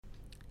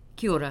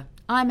Kia ora,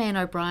 I'm Anne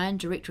O'Brien,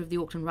 Director of the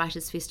Auckland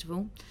Writers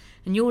Festival,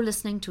 and you're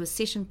listening to a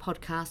session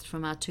podcast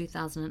from our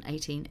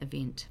 2018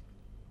 event.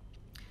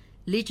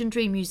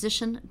 Legendary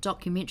musician,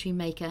 documentary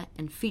maker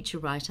and feature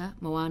writer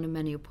Moana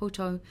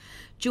Maniapoto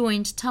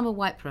joined Tama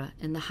Waipara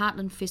in the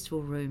Heartland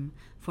Festival Room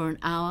for an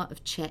hour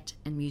of chat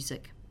and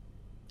music.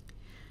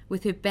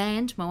 With her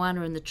band,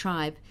 Moana and the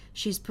Tribe,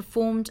 she's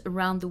performed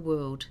around the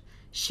world,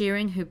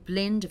 sharing her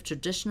blend of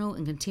traditional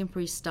and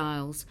contemporary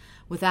styles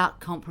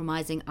without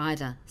compromising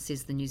either,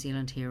 says the New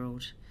Zealand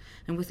Herald,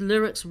 and with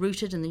lyrics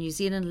rooted in the New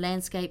Zealand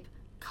landscape,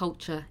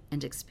 culture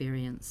and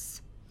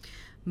experience.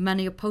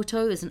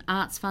 Maniapoto is an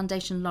Arts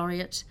Foundation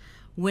laureate,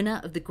 winner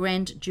of the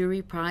Grand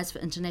Jury Prize for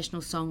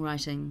International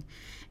Songwriting,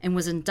 and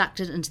was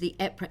inducted into the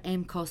APRA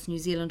AMCOS New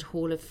Zealand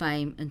Hall of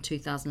Fame in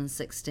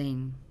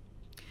 2016.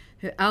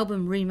 Her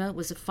album Rima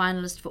was a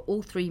finalist for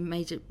all three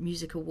major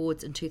music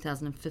awards in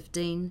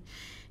 2015,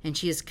 and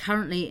she is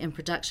currently in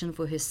production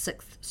for her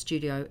 6th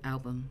studio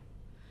album.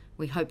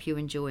 We hope you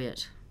enjoy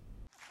it.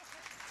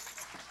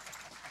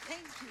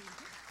 Thank you.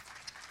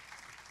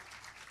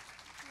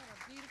 What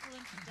a beautiful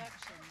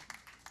introduction.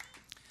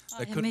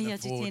 They couldn't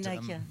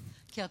afford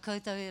Kia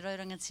koutou e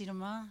Rauranga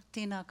Tirama,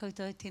 tēnā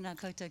koutou,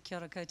 kia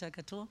ora koutou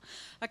katoa.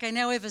 Okay,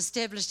 now we've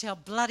established how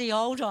bloody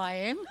old I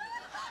am.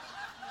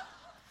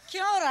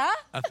 Kia ora.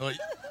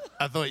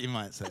 I thought you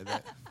might say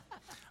that.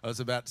 I was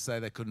about to say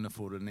they couldn't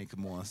afford Anika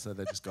Moore, so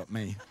they just got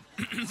me.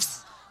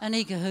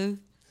 Anika who?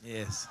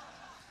 Yes.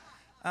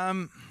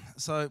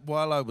 So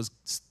while I was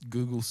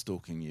Google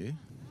stalking you,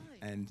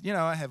 and you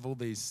know I have all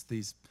these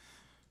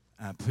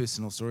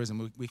personal stories,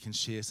 and we can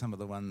share some of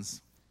the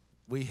ones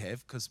we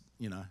have, because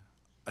you know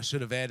I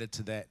should have added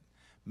to that,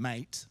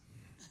 mate.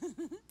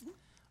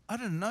 I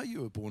didn't know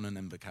you were born in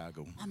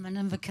Invercargill. I'm an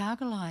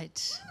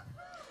Invercargillite.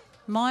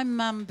 My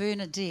mum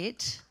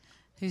Bernadette,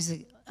 who's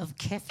of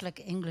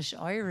Catholic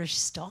English-Irish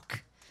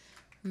stock,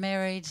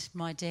 married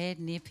my dad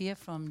Nepia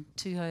from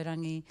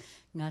Tūhourangi,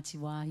 Ngāti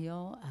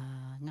Wāhio,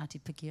 Ngāti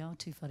Pikiao,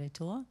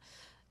 Tūwharetoa,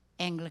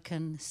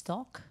 Anglican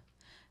stock.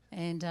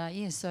 And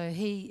so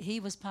he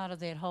was part of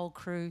that whole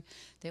crew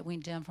that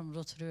went down from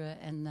Rotorua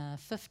in the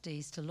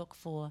 50s to look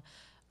for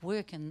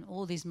work, and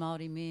all these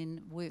Māori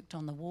men worked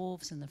on the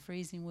wharves and the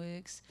freezing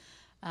works.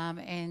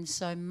 And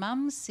so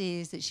Mum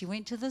says that she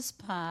went to this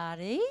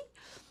party,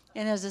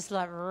 and there was this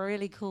like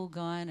really cool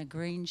guy in a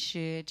green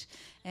shirt,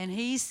 and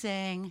he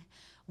sang,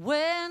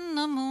 "When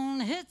the moon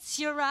hits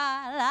your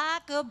eye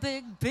like a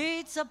big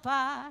pizza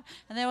pie,"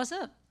 and that was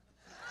it.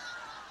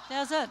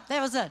 That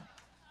was it.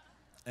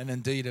 And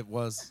indeed it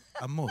was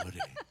amore.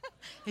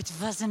 It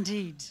was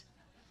indeed.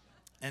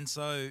 And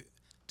so,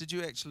 did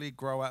you actually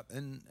grow up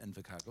in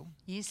Invercargill?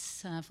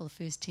 Yes, for the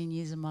first 10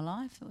 years of my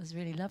life. It was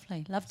really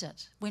lovely. Loved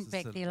it. Went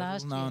back there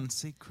last year. Known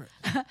secret.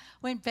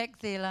 Went back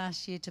there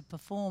last year to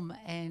perform,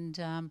 and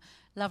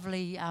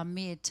lovely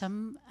Mayor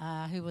Tim,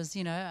 who was,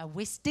 you know, a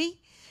Westie.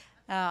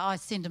 I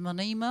sent him an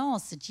email. I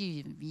said,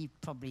 you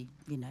probably,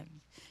 you know,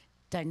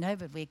 don't know,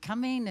 but we're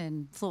coming,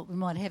 and thought we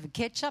might have a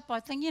catch-up. I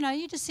think, you know,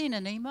 you just send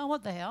an email,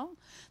 what the hell?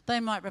 They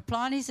might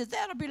reply, and he said,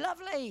 that'll be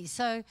lovely.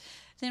 So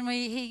then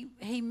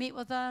he met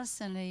with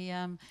us, and he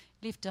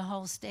left a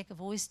whole stack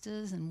of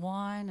oysters and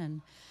wine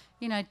and,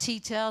 you know, tea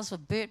towels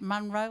with Bert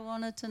Munro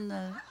on it, and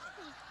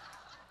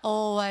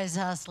always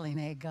hustling,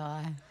 that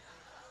guy.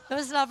 It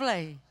was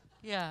lovely,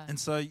 yeah. And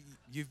so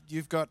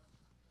you've got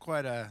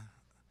quite a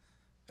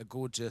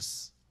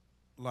gorgeous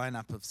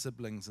lineup of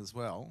siblings as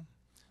well.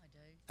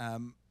 I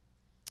do.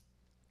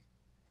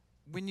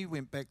 When you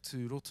went back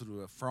to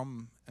Rotorua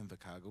from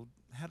Invercargill,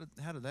 how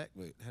did that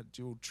work? How did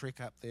you all trek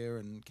up there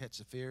and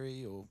catch a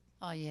ferry, or?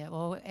 Oh yeah,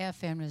 well our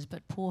family was a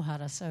bit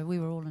pōhara, so we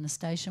were all in a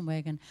station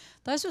wagon.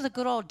 Those were the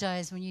good old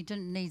days when you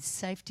didn't need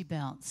safety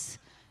belts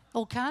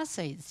or car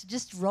seats. You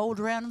just rolled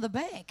around in the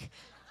back,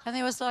 and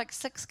there was like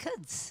 6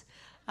 kids,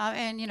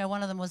 and you know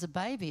one of them was a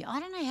baby. I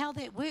don't know how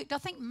that worked. I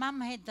think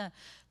Mum had the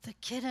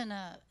kid in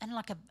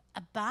like a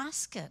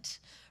basket,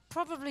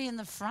 probably in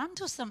the front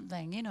or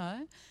something, you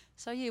know.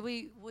 So yeah,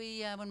 we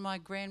when my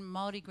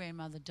Māori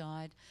grandmother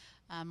died,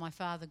 my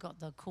father got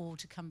the call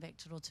to come back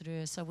to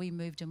Rotorua, so we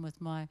moved in with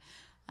my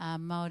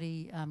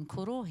Māori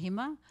koro,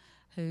 Hema,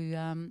 who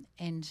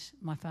and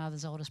my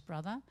father's oldest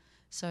brother.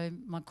 So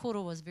my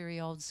koro was very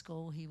old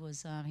school. He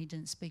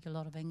didn't speak a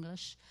lot of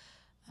English,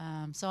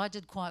 so I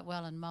did quite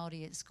well in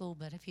Māori at school.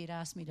 But if he'd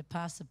asked me to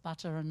pass the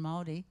butter in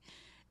Māori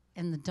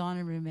in the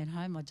dining room at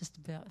home, I just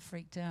about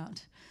freaked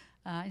out.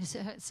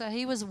 So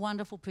he was a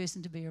wonderful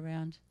person to be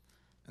around.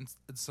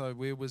 And so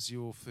where was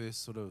your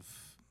first sort of,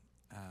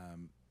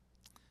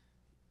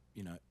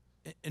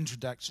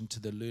 introduction to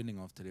the learning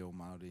of te reo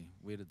Māori?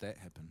 Where did that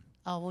happen?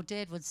 Oh, well,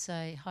 Dad would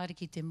say, haere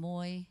ki te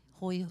moi,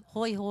 hoi,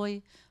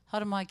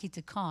 hara mai ki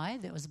te kai,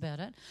 that was about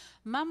it.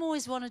 Mum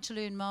always wanted to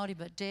learn Māori,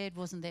 but Dad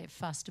wasn't that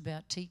fussed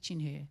about teaching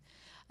her.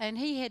 And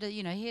he had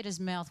his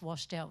mouth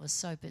washed out with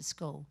soap at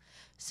school.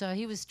 So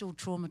he was still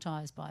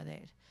traumatised by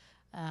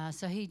that.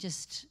 So he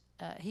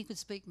could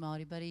speak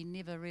Māori, but he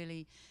never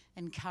really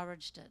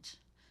encouraged it.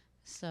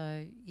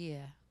 So,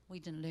 yeah, we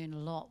didn't learn a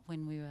lot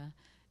when we were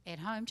at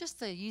home, just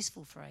the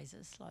useful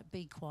phrases like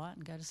be quiet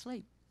and go to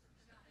sleep.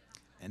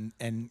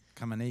 And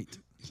come and eat.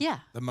 Yeah.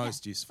 The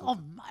most useful. Oh,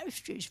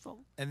 most useful.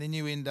 And then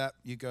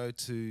you go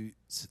to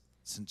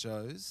St.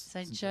 Joe's.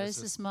 St.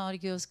 Joseph's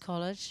Māori Girls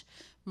College.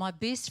 My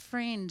best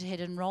friend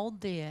had enrolled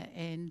there,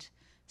 and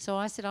so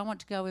I said, I want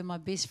to go where my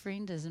best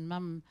friend is. And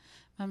Mum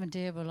and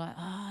Dad were like,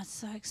 oh, it's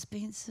so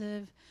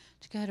expensive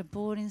to go to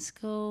boarding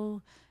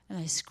school.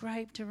 And they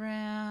scraped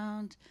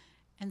around.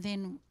 And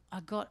then I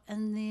got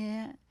in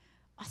there.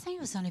 I think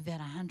it was only about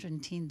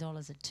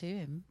 $110 a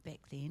term back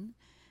then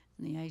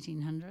in the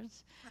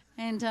 1800s.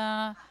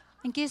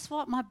 And guess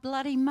what? My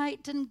bloody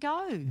mate didn't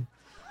go.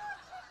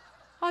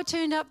 I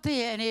turned up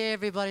there and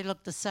everybody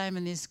looked the same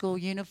in their school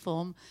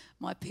uniform.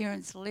 My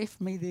parents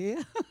left me there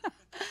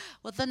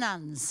with the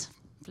nuns.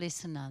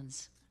 Bless the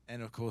nuns.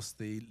 And of course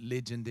the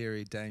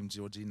legendary Dame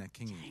Georgina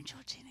Kingi.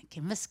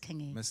 Miss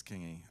Kingi. Miss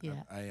Kingi.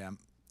 Yeah.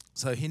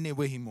 So Hine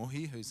Wehi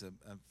Mohi, who's a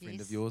friend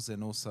Yes. of yours,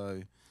 and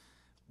also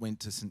went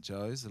to St.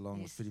 Joe's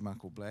along Yes. with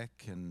Whirimako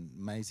Black and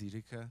Maisie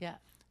Rika. Yeah.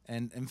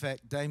 And in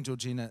fact, Dame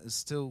Georgina is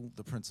still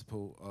the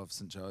principal of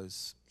St.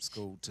 Joe's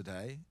School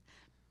today.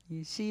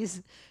 Yeah,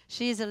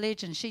 she is a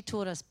legend. She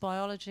taught us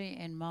biology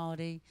and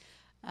Māori,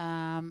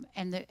 and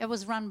it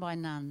was run by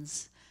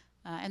nuns,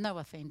 and they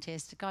were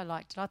fantastic. I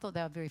liked it. I thought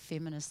they were very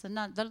feminist.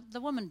 The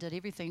women did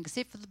everything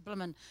except for the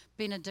bloomin'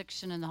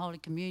 benediction and the Holy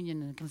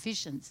Communion and the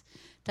confessions.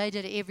 They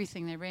did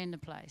everything. They ran the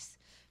place.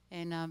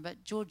 And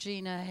but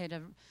Georgina had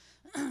a.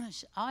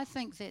 I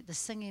think that the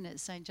singing at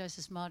St.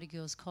 Joseph's Māori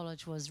Girls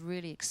College was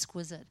really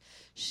exquisite.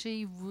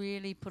 She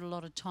really put a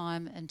lot of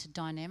time into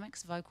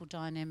dynamics, vocal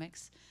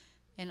dynamics.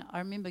 And I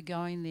remember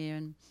going there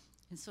and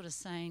sort of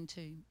saying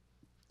to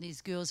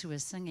these girls who were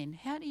singing,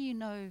 how do you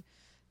know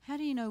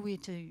where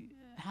to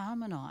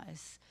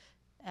harmonise?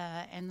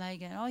 And they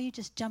go, oh, you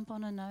just jump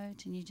on a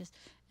note and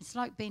it's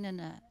like being in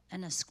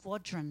a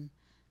squadron,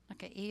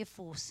 like an air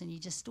force, and you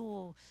just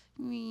all,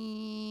 but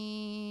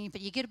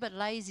you get a bit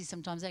lazy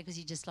sometimes because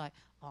you're just like,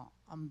 oh,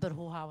 I'm a bit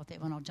hoha with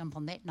that one, I'll jump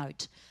on that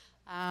note.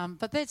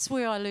 But that's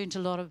where I learnt a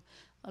lot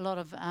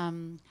of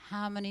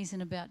harmonies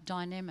and about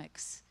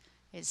dynamics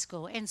at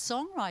school, and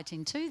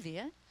songwriting too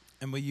there.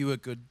 And were you a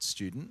good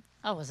student?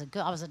 I was a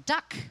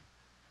duck.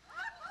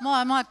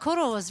 My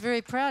koro was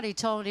very proud. He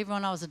told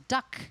everyone I was a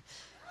duck.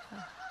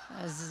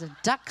 I was a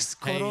duck's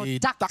koro, Hey,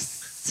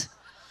 ducks.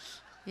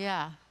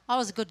 Yeah, I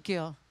was a good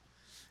girl.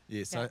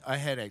 Yes, Yeah. I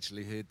had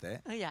actually heard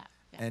that. Oh, yeah.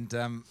 And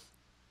Because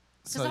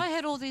so I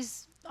had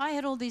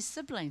all these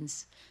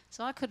siblings,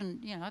 so I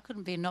couldn't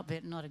be not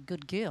a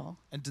good girl.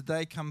 and did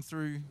they come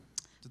through?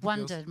 Did the One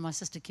girls- did, my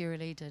sister Kerry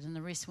Lee did, and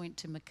the rest went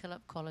to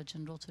MacKillop College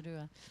in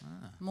Rotorua.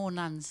 Ah. More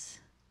nuns,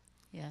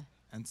 yeah, And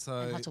and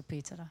so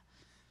Hatopetara.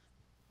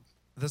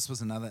 this was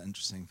another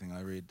interesting thing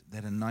I read,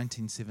 that in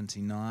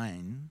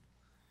 1979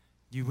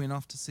 you went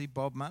off to see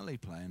Bob Marley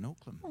play in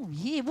Auckland. Oh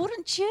yeah,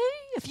 wouldn't you?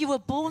 If you were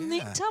born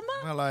Yeah. then,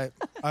 Tama. Well,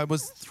 I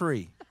was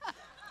 3.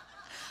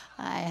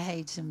 I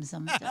hate him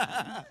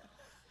sometimes.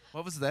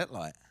 What was that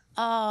like?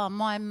 Oh,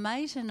 my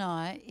mate and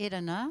I,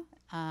 Edina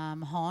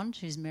Hond,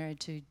 who's married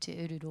to Te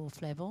Ururo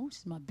Flavel,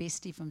 she's my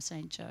bestie from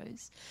St.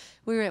 Joe's.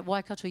 We were at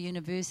Waikato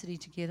University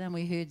together and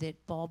we heard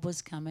that Bob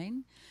was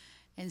coming.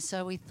 And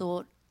so we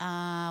thought,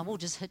 we'll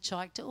just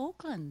hitchhike to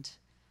Auckland,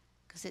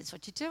 because that's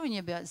what you do when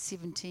you're about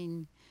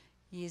 17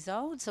 years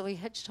old. So we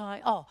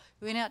hitchhiked. Oh,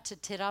 we went out to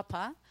Te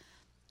Rapa,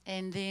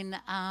 and then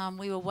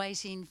we were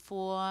waiting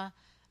for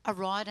a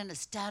ride, and it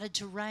started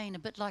to rain, a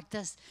bit like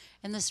this.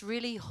 And this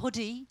really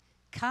hoodie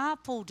car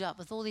pulled up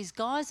with all these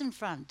guys in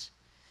front.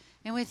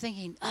 And we're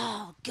thinking,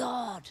 oh,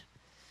 God,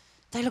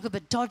 they look a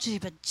bit dodgy,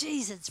 but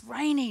geez, it's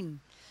raining.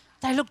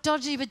 They look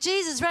dodgy, but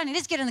geez, it's raining.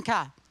 Let's get in the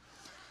car.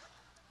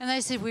 And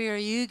they said, where are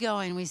you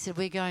going? We said,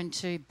 we're going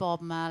to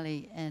Bob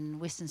Marley in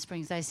Western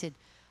Springs. I said,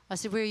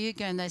 where are you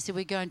going? They said,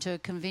 we're going to a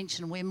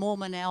convention. We're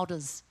Mormon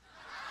elders.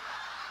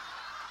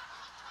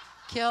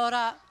 Kia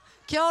ora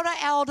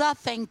elder,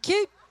 thank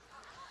you.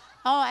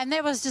 Oh, and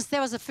that was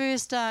the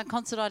first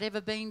concert I'd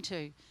ever been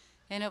to.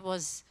 And it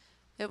was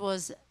a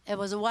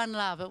one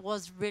love.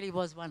 It really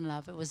was one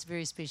love. It was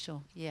very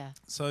special, yeah.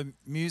 So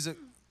music,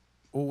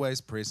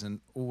 always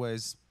present,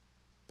 always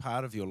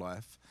part of your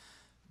life.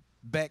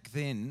 Back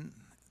then,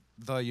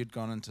 though you'd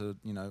gone into,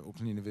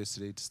 Auckland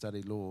University to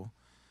study law,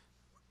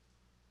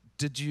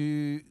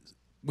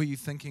 were you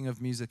thinking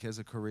of music as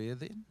a career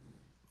then?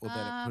 Or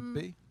that it could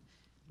be?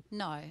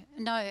 No.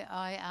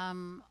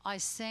 I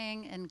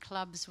sang in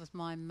clubs with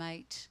my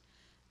mate,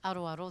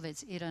 Aroaro,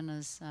 that's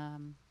Irana's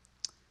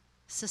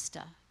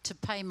sister, to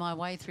pay my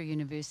way through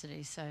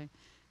university. So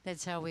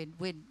that's how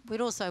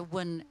we'd also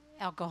win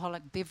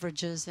alcoholic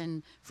beverages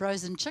and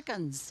frozen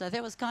chickens. So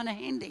that was kind of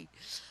handy.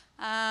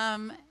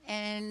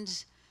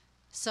 And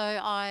so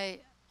I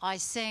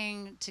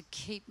sang to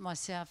keep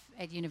myself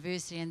at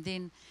university, and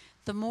then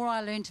the more I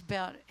learnt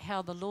about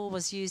how the law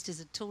was used as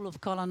a tool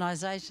of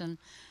colonisation,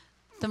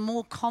 the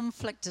more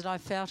conflicted I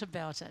felt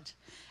about it.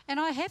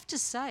 And I have to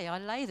say, I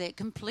lay that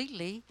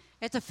completely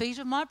at the feet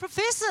of my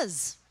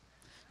professors,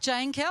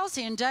 Jane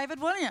Kelsey and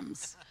David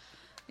Williams.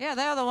 Yeah,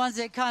 they are the ones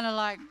that kind of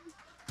like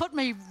put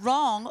me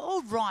wrong.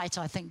 All right,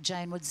 I think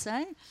Jane would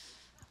say.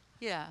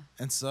 Yeah,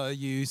 And so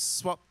you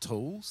swapped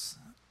tools,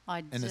 I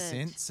in did. a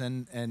sense,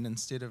 and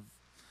instead of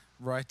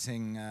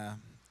writing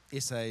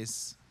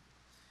essays,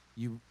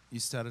 you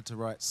started to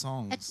write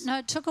songs.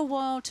 It took a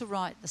while to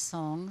write the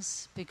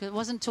songs because it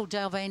wasn't until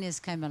Dalvania's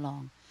came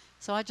along.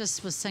 So I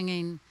just was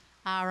singing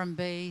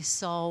R&B,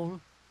 soul,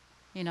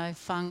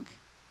 funk.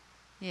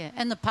 Yeah,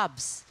 in the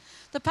pubs.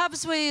 The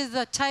pubs where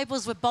the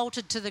tables were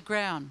bolted to the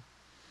ground,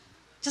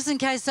 just in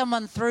case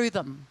someone threw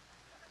them.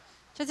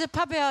 There's a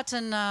pub out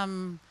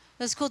in,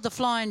 it's called the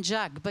Flying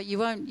Jug, but you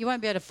won't be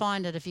able to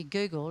find it if you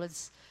Google.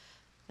 It's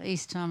the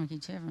East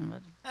Tamaki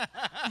Tavern.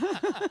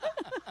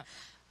 But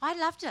I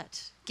loved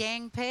it.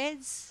 Gang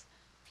pads,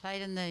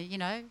 played in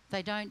the,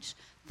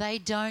 they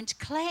don't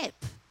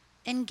clap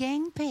in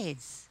gang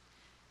pads.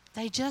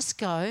 They just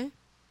go.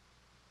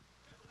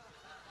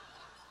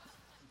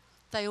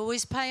 They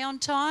always pay on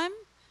time,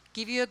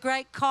 give you a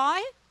great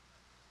kai.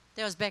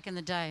 That was back in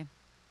the day.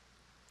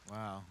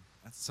 Wow.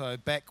 So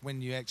back when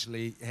you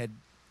actually had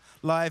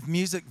live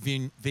music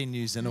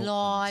venues in Auckland.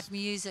 Live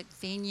music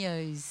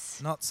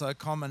venues. Not so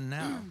common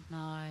now.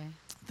 No.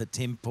 The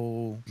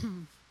Temple,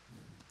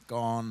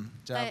 gone.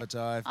 Java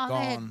Jive,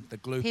 gone. The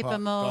Glue Pot,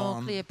 Peppermill,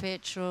 gone.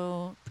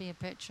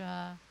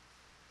 Cleopatra,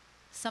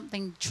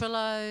 something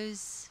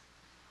Trillos.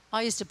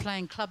 I used to play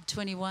in Club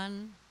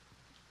 21.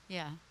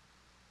 Yeah.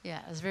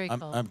 Yeah, it was very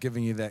cool. I'm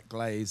giving you that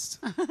glazed.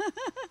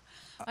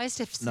 I used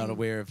to sing Not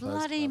aware of those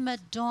Bloody clubs.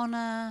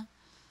 Madonna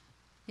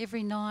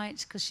every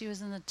night because she was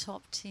in the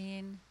top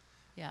 10.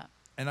 Yeah.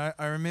 And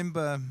I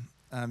remember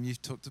you've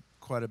talked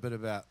quite a bit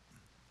about,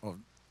 or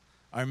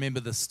I remember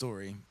the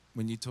story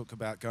when you talk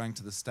about going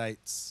to the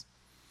States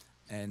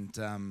and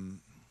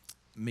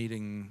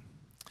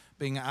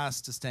being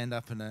asked to stand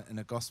up in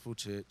a gospel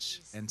church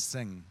and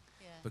sing,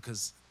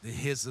 because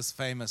here's this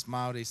famous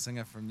Māori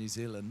singer from New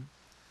Zealand,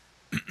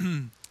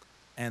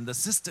 and the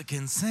sister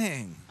can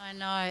sing. I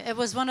know. It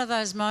was one of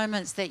those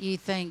moments that you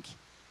think,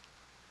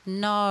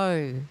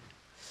 no.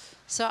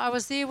 So I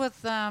was there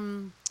with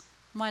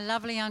my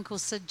lovely uncle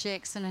Sid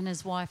Jackson and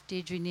his wife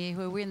Deirdre Neer,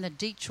 who were in the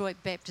Detroit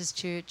Baptist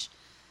Church,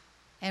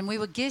 and we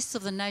were guests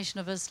of the Nation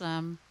of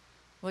Islam,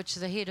 which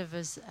the head of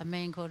is a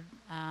man called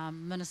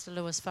Minister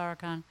Louis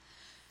Farrakhan.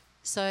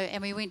 So,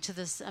 and we went to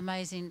this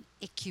amazing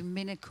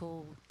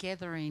ecumenical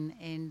gathering,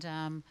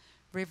 and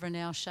Reverend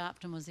Al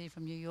Sharpton was there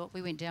from New York.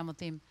 We went down with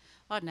them.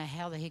 I don't know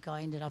how the heck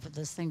I ended up at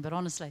this thing, but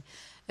honestly,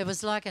 it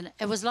was like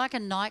a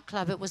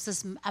nightclub. It was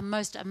this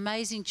most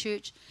amazing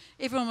church.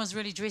 Everyone was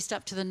really dressed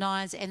up to the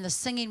nines, and the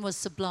singing was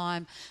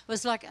sublime. It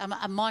was like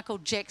a Michael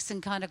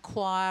Jackson kind of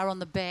choir on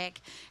the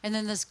back, and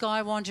then this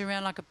guy wandering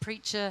around like a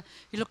preacher.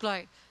 He looked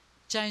like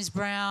James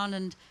Brown,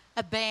 and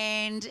a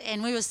band,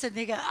 and we were sitting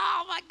there going,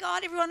 oh my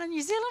God, everyone in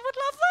New Zealand would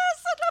love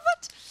this. I'd love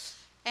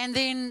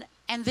it.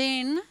 And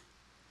then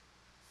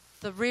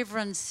the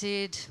Reverend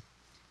said,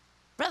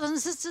 brothers and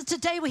sisters,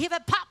 today we have a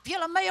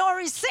popular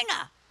Maori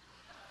singer.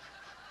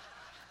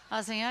 I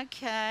was thinking,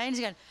 okay. And he's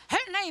going,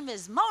 her name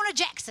is Mona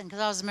Jackson, because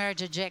I was married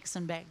to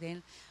Jackson back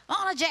then.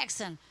 Mona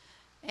Jackson.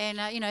 And,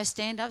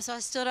 stand up. So I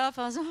stood up.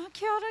 I was like, oh,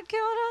 kia ora, kia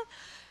ora.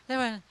 They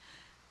went,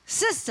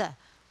 sister,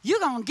 you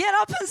going to get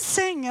up and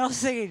sing? And I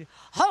was thinking,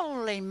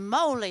 holy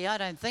moly, I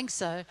don't think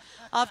so.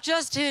 I've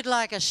just heard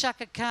like a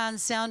Shaka Khan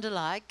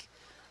sound-alike,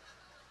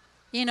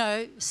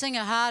 sing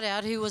her heart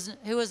out, who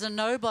was a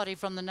nobody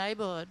from the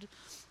neighbourhood.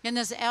 And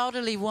this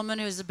elderly woman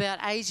who was about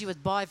 80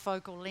 with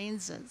bifocal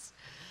lenses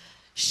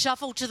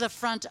shuffled to the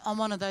front on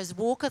one of those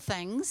walker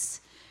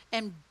things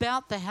and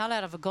belt the hell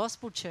out of a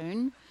gospel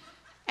tune.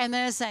 And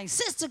they were saying,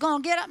 sister, go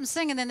and get up and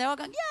sing. And then they were all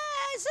going,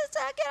 yeah, sister,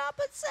 get up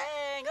and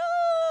sing.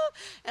 Oh.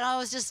 And I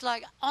was just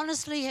like,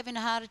 honestly, having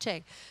a heart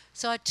attack.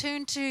 So I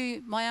turned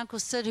to my Uncle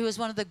Sid, who was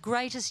one of the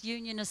greatest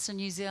unionists in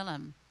New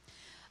Zealand.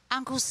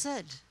 Uncle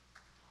Sid,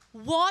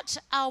 what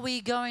are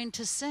we going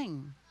to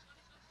sing?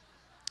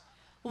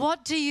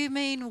 What do you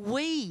mean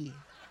we?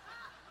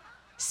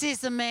 Says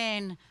the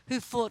man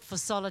who fought for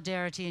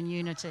solidarity and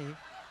unity.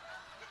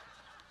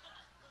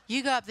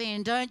 You go up there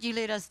and don't you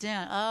let us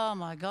down. Oh,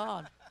 my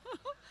God.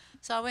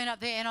 So I went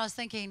up there and I was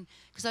thinking,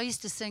 because I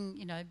used to sing,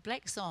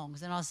 black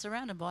songs, and I was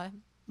surrounded by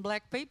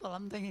black people.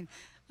 I'm thinking,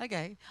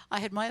 okay, I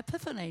had my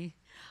epiphany.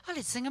 Oh,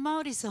 let's sing a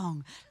Māori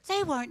song.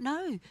 They won't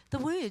know the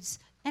words.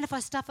 And if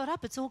I stuff it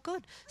up, it's all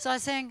good. So I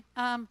sang,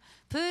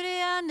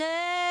 Puri ane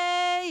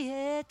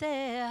e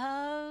te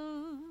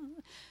hau.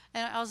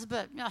 And I was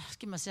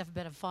give myself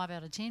about a 5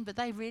 out of 10, but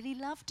they really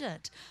loved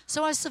it.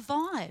 So I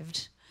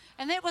survived.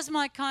 And that was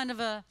my kind of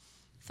a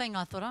thing.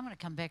 I thought, I'm going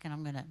to come back and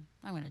I'm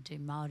going to do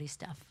Māori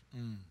stuff.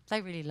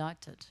 They really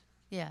liked it.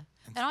 Yeah.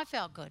 And I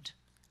felt good.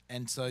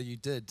 And so you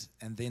did,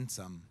 and then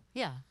some.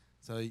 Yeah.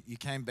 So you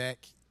came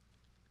back,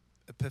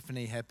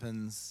 epiphany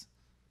happens.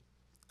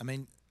 I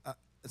mean,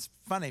 it's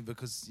funny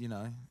because,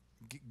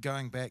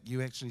 going back,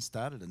 you actually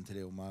started in Te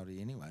Reo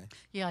Māori anyway.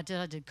 Yeah, I did.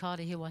 I did Kaere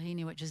He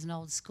Wahine, which is an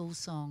old school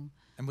song.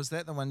 And was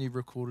that the one you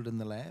recorded in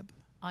the lab?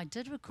 I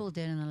did record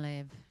that in the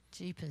lab.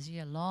 Jeepers,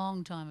 yeah, a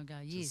long time ago,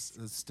 yes.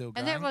 It's still going?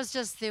 And that was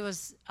just,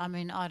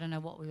 I don't know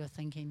what we were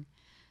thinking.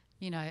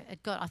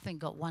 I think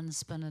got one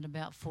spin at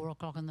about 4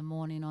 o'clock in the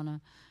morning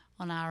on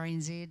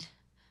RNZ.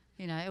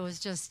 It was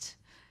just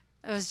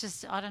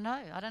I don't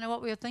know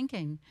what we were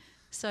thinking.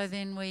 So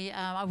then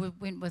I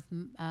went with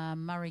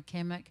Murray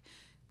Kamek.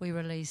 We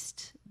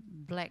released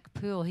Black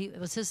Pearl. It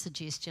was his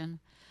suggestion,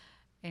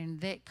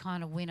 and that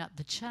kind of went up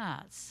the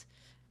charts.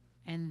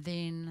 And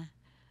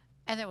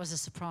that was a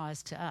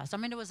surprise to us. I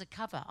mean, it was a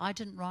cover. I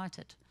didn't write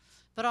it,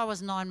 but I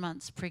was 9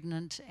 months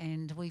pregnant,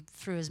 and we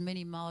threw as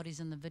many Māoris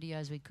in the video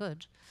as we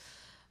could,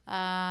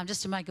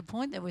 just to make a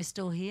point that we're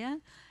still here.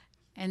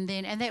 And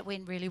that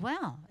went really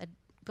well. It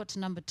got to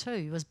number 2.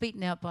 It was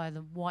beaten out by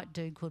the white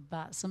dude called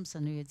Bart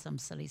Simpson, who had some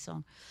silly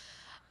song,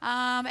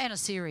 and a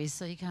series,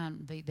 so you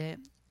can't beat that.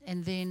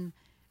 And then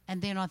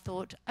I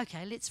thought,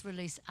 okay, let's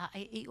release A,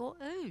 E, or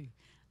U,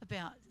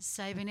 about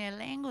saving our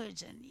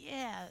language and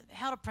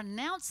how to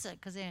pronounce it,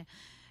 because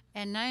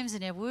our names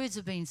and our words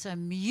have been so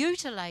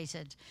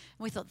mutilated. And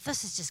we thought,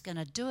 this is just going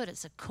to do it.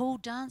 It's a cool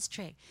dance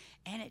track,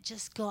 and it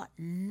just got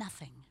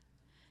nothing.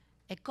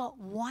 It got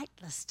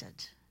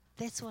whitelisted.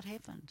 That's what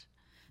happened.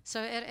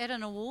 So at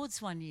an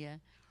awards one year,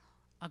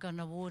 I got an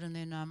award, and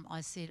then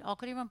I said,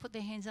 could everyone put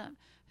their hands up?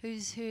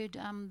 Who's heard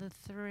the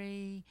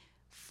 3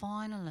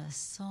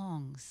 finalist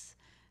songs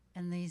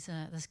in this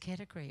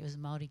category? It was a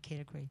Māori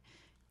category.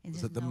 And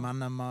Was it the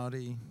Mana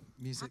Māori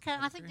music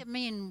I think that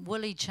me and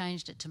Willie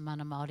changed it to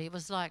Mana Māori. It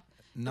was like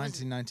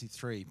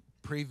 1993.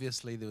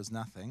 Previously, there was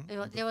nothing.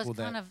 There was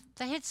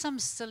they had some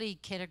silly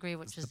category,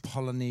 which was the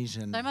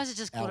Polynesian. They must have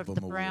just called it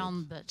the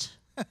brown bit.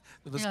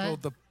 It was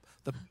called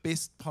the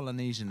best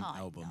Polynesian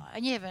album. No.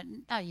 And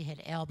you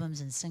had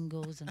albums and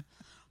singles, and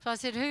so I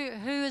said,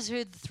 who has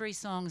heard the 3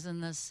 songs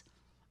in this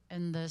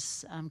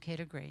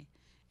category?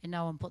 And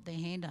no one put their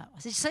hand up.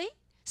 I said,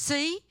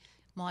 see.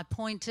 My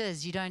point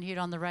is, you don't hear it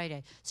on the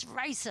radio. It's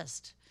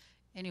racist.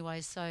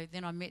 Anyway, so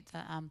then I met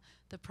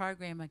the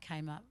programmer.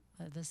 Came up.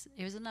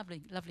 He was a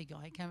lovely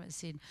guy. He came up and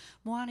said,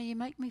 "Moana, you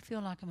make me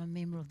feel like I'm a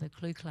member of the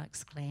Ku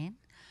Klux Klan."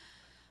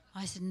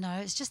 I said, "No,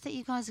 it's just that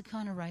you guys are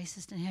kind of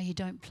racist and how you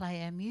don't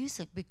play our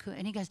music."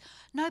 And he goes,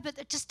 "No, but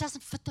it just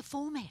doesn't fit the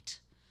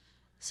format."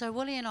 So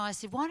Willie and I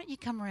said, "Why don't you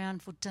come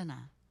around for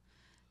dinner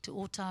to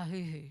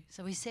Otahuhu?"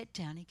 So we sat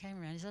down. He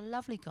came around. He's a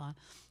lovely guy.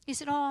 He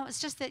said,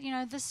 it's just that,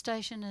 this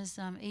station is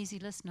easy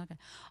listening. I go,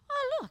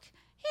 look,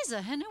 here's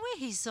a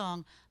Hinewehi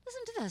song.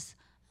 Listen to this.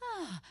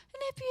 Isn't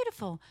that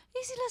beautiful?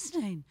 Easy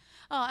listening.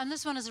 And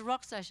this one is a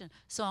rock station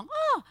song.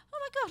 Oh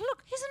my God,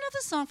 look, here's another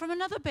song from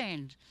another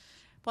band.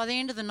 By the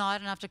end of the night,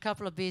 and after a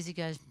couple of beers, he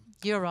goes,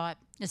 "You're right,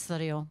 it's the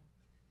real."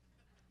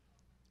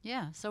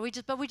 Yeah, so we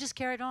just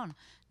carried on.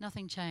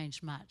 Nothing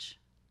changed much.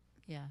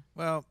 Yeah.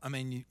 Well, I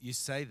mean, you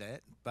say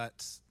that,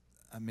 but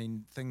I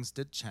mean, things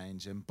did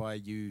change, and by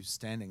you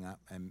standing up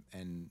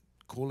and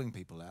calling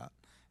people out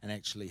and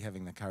actually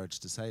having the courage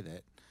to say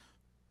that,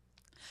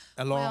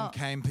 along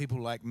came people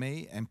like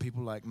me and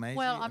people like Maisie.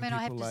 Well, I mean,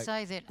 I have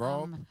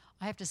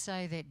to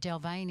say that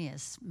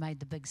Delvanius made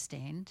the big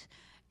stand,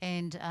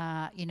 and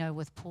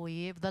with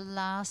Poye, the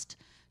last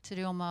Te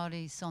Reo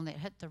Māori song that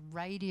hit the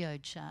radio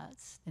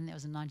charts, and that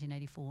was in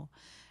 1984,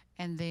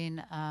 and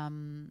then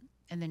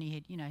he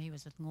had, he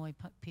was with Ngoi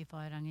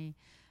Pewhairangi.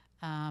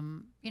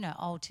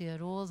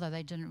 Aotearoa, though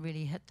they didn't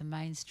really hit the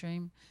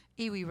mainstream.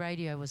 Iwi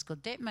Radio was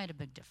good. That made a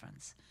big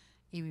difference,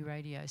 Iwi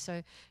Radio.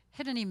 So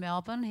Hidini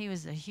Melbourne, he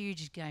was a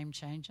huge game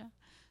changer.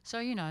 So,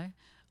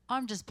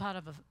 I'm just part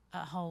of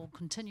a whole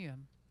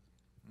continuum.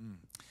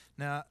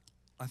 Now,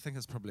 I think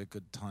it's probably a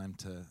good time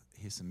to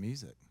hear some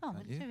music. Oh,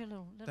 let's have a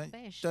little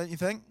bash. Don't you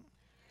think?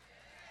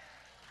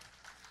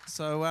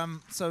 So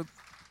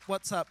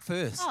what's up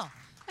first? Oh,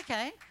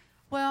 okay.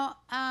 Well,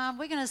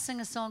 we're going to sing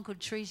a song called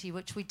Treaty,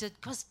 which we did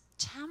because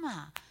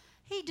Tama,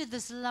 he did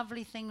this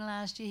lovely thing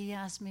last year. He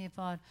asked me if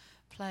I'd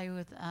play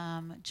with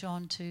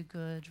John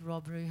Toogood,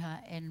 Rob Ruha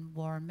and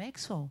Warren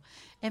Maxwell.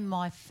 And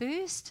my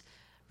first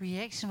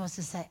reaction was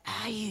to say,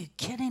 "Are you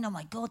kidding? Oh,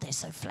 my God, they're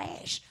so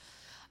flash."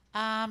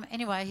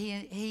 Anyway,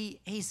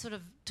 he sort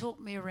of talked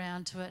me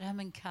around to it, him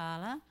and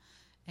Carla,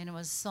 and it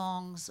was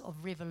songs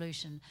of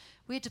revolution.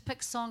 We had to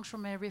pick songs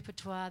from our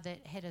repertoire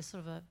that had a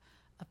sort of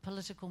a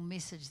political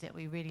message that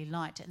we really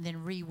liked, and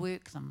then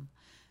rework them.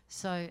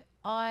 So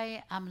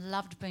I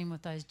loved being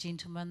with those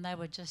gentlemen. They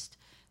were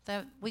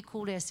we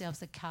called ourselves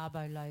the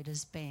Carbo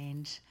Loaders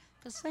Band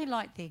because they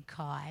liked their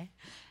kai,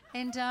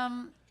 and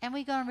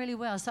we got on really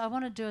well. So I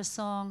want to do a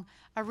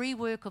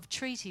rework of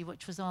Treaty,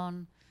 which was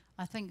on,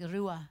 I think,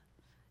 Rua,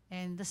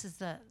 and this is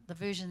the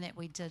version that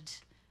we did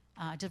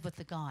with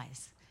the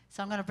guys.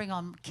 So I'm going to bring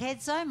on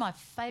Kadzo, my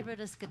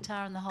favouriteest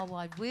guitar in the whole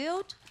wide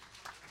world,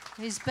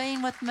 who's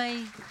been with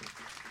me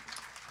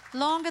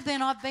longer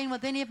than I've been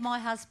with any of my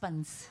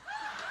husbands.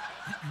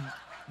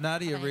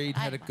 Nadia Reid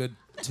had a good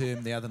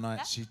term the other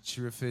night.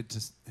 She referred to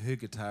her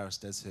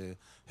guitarist as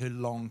her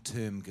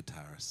long-term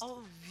guitarist.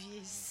 Oh,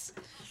 yes.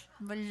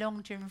 My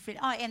long-term friend.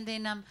 Oh, and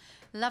then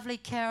lovely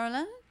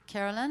Carolyn,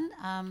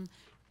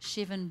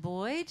 Shevin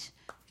Boyd,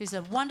 who's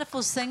a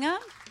wonderful singer,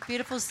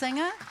 beautiful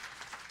singer.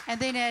 And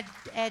then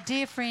our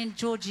dear friend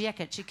George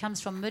Yackett. She comes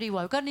from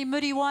Muriwai. Got any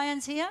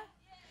Muriwaians here?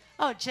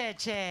 Oh,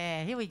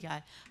 chair. Here we go.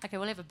 Okay,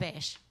 we'll have a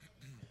bash.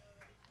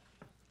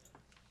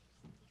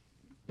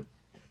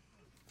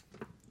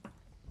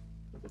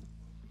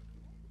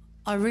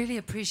 I really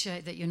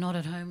appreciate that you're not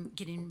at home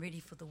getting ready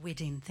for the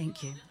wedding.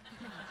 Thank you.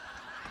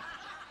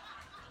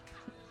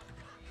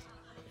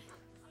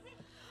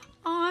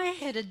 I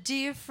had a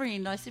dear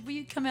friend. I said, will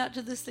you come out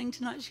to this thing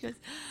tonight? She goes,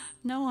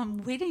 no,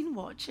 I'm wedding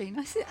watching.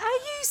 I said, are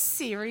you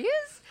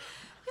serious?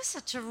 You're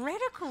such a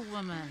radical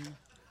woman.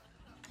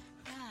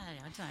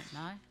 I don't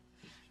know.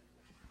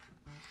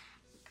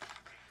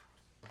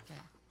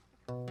 Okay.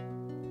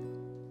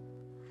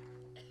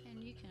 And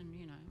you can,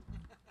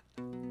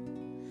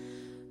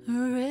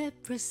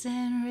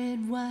 represent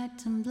red,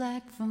 white and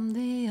black from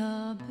the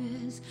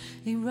abyss.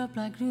 Erupt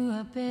like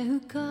Ruape who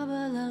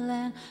cover the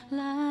land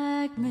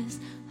like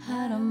mist.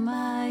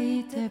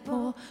 Haramai te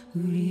po,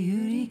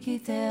 uri ki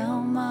te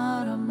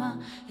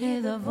aumarama.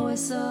 Hear the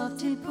voice of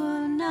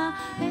Tipuna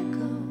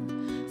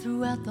echo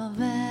throughout the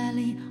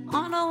valley.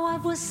 Honor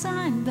what was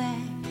signed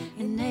back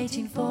in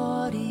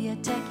 1840,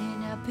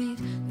 attacking our peak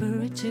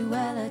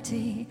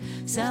spirituality.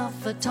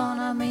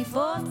 Self-autonomy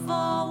fought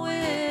for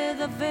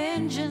with a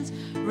vengeance.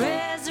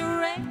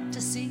 Resurrect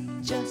to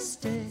seek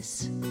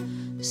justice.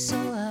 So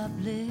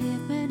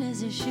upliftment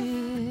is a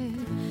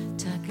should.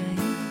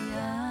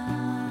 Takahia.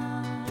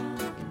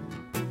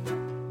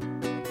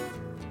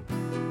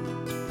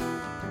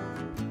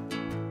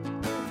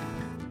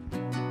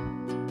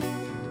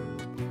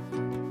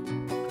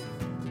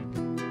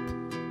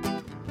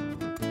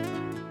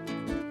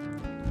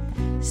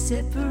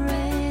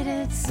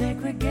 Separated,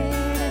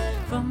 segregated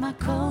from my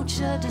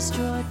culture,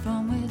 destroyed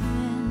from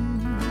within.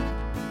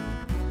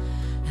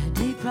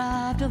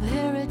 Deprived of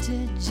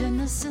heritage in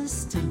the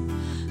system,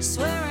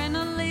 swearing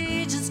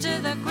allegiance to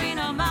the Queen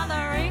of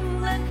Mother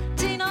England.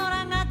 Tino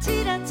ranga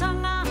tira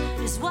tonga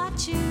is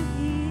what you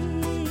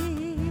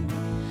hear.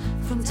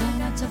 From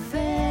Tonga to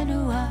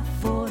Whenua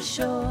for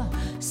sure,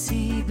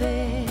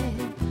 seabed.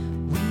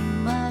 We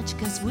march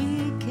cause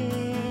we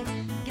care.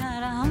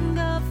 Got a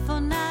hunger for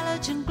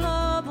knowledge and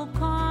global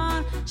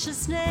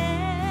consciousness.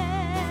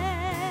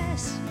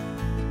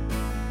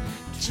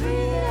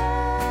 Treat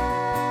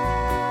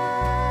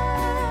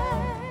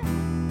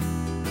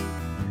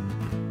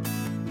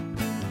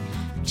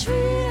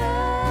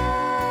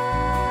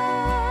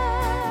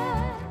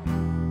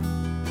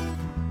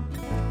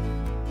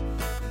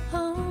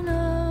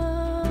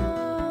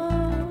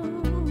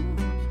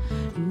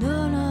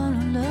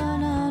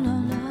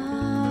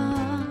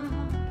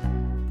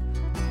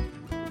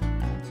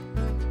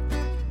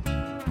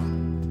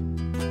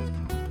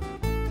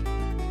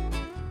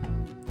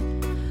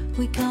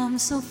we come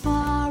so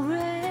far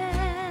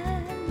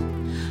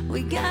in,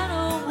 we got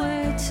a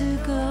way to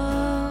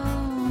go,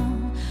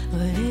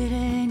 but it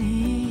ain't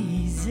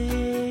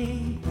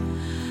easy.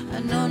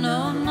 No,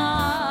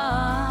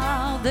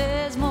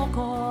 there's more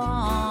gore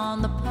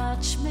on the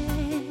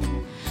parchment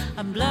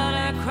and blood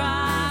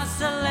across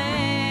the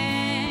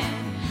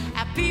land.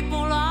 Our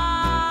people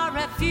are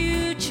our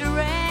future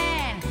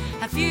and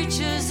our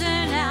future's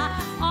in our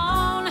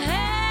own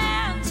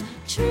hands.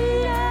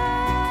 Treat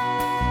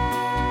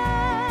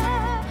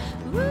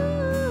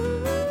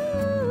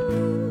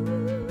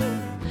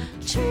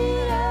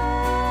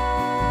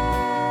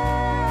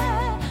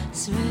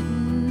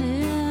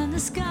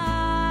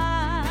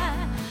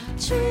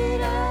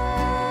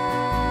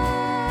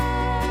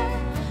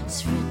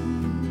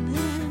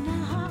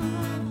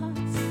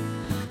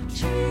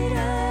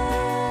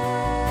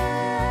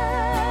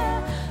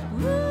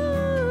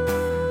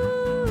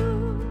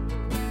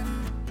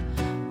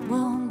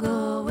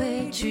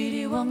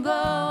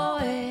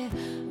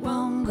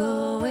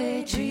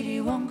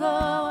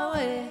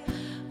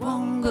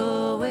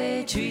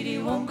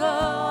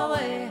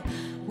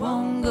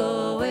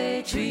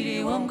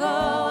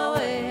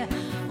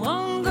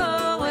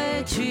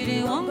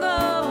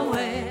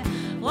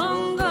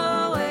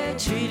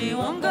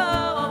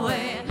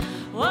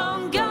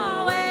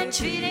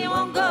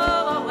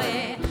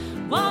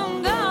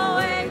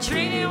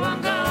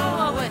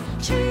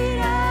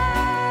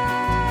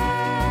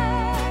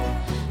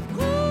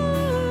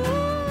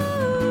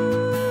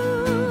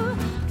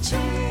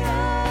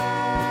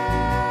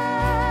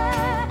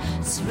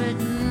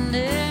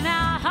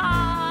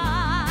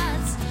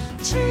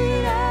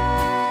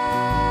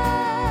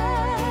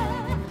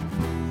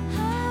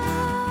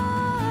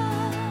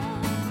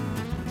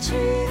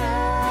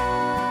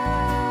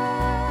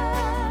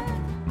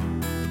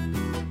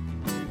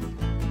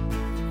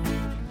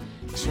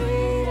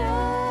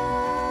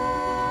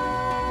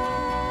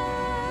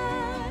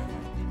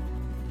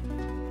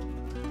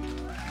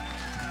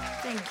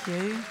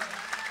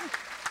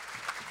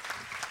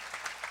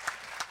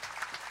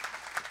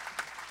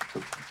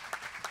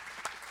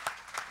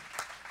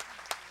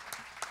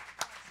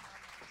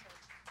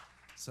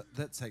So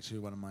that's actually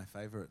one of my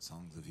favourite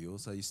songs of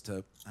yours. I used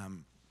to,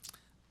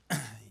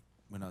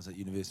 when I was at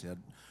university, I'd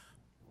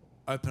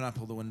open up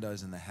all the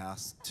windows in the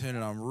house, turn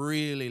it on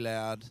really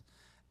loud,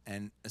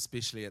 and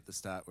especially at the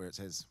start where it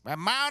says, "We're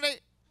Māori,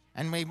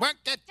 and we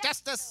won't get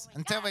justice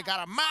until we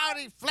got a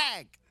Māori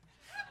flag."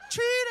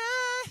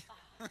 Treaty!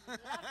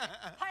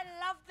 I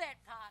love that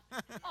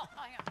part. Oh,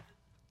 hang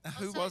on.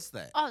 Who was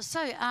that?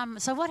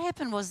 So what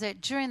happened was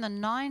that during the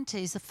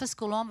 90s, the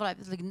fiscal envelope,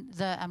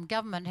 the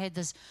government had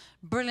this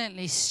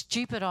brilliantly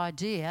stupid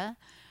idea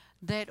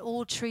that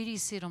all treaty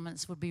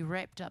settlements would be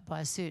wrapped up by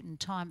a certain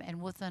time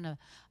and within a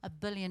 $1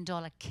 billion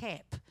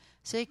cap.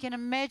 So you can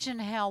imagine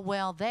how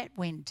well that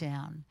went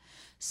down.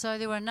 So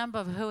there were a number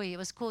of hui. It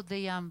was called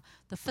the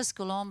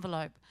fiscal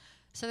envelope.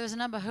 So there was a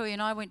number of hui,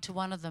 and I went to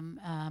one of them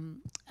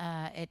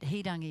at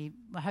Hirangi,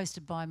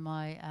 hosted by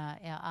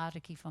our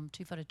ariki from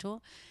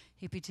Tūwharetoa,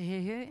 Hepi Te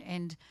Hehu.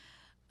 And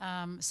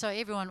so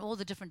everyone, all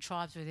the different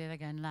tribes were there. They're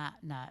going, nah,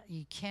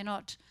 you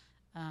cannot,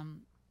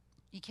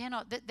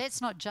 that's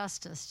not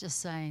justice, just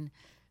saying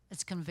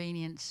it's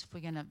convenient.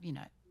 We're going to,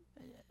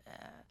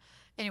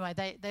 anyway,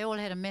 they all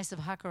had a massive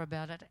haka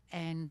about it,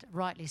 and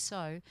rightly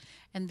so.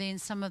 And then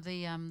some of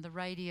the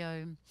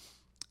radio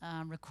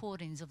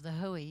recordings of the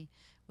hui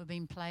were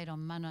being played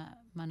on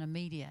mana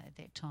media at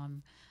that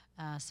time.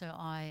 So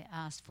I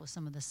asked for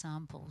some of the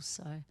samples.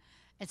 So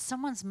it's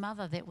someone's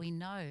mother that we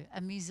know, a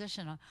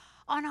musician.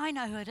 Oh, no, I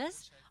know who it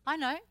is. I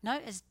know. No,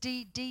 it's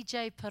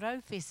DJ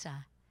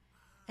Professor.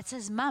 It's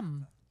his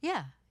mum.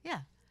 Yeah.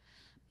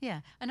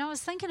 And I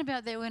was thinking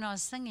about that when I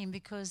was singing,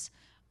 because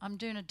I'm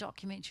doing a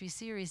documentary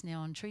series now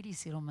on treaty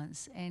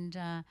settlements, and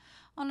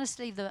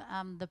honestly,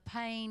 the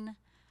pain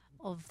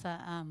of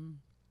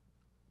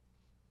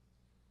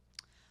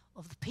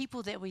the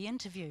people that we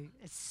interview,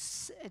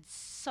 it's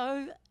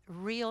so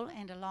real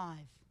and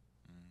alive.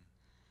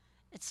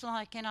 It's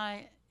like, and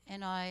I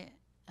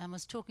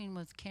was talking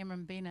with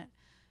Cameron Bennett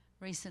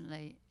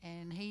recently,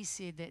 and he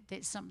said that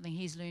that's something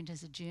he's learned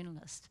as a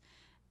journalist,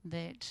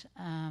 that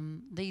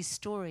these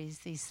stories,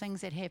 these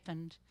things that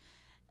happened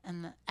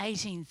in the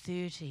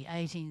 1830,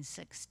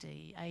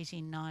 1860,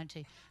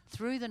 1890,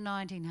 through the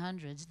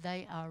 1900s,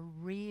 they are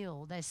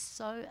real. They're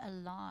so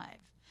alive.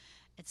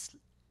 It's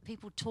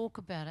people talk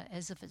about it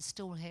as if it's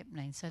still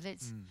happening. So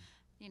that's,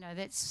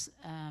 that's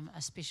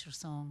a special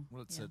song.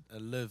 Well, it's a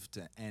lived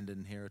and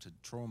inherited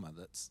trauma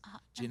that's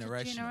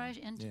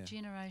generational.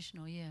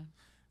 Intergenerational, yeah.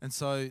 And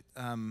so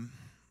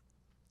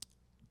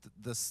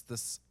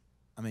this,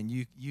 I mean,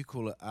 you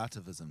call it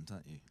artivism,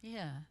 don't you?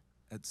 Yeah.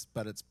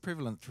 But it's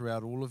prevalent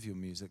throughout all of your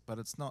music, but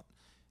it's not,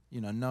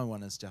 no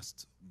one is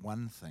just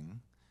one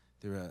thing.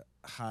 There are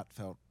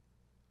heartfelt,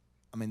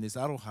 there's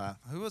aroha.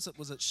 Who was it?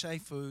 Was it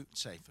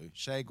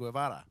Che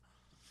Guevara,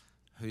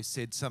 who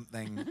said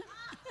something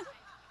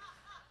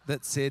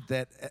that said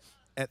that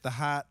at the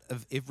heart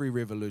of every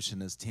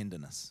revolution is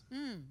tenderness.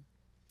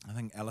 I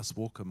think Alice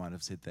Walker might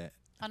have said that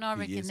a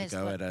few years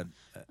ago at a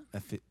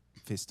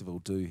festival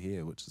do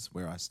here, which is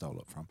where I stole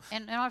it from.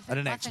 And I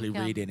didn't actually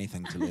read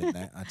anything to learn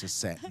that. I just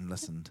sat and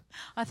listened.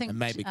 I think and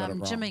maybe got it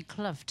wrong. Jimmy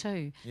Cliff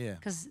too. Yeah.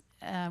 Because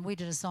we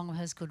did a song of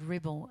his called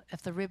Rebel.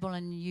 If the rebel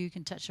in you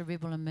can touch the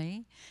rebel in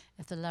me,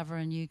 if the lover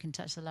in you can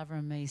touch the lover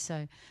in me.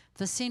 So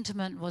the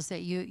sentiment was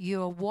that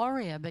you're a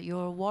warrior, but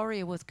you're a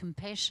warrior with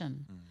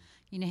compassion.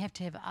 You have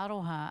to have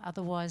aroha,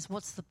 otherwise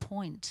what's the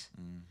point?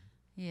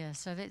 Yeah,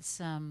 so that's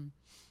I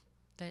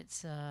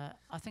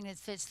think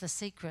that's the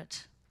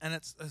secret. And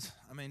it's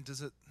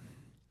does it,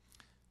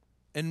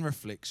 in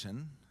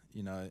reflection,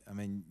 you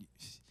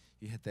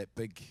had that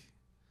big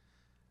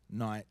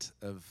night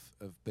of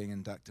being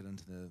inducted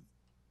into the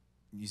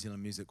New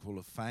Zealand Music Hall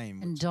of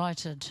Fame.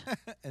 Indicted.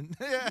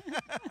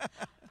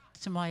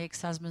 To my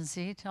ex-husband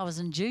said, I was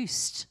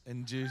induced.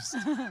 Induced.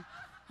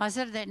 I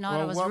said that night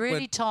I was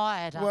really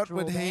tired after What all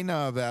would that. he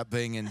know about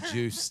being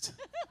induced?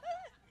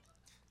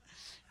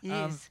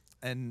 Yes.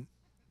 And,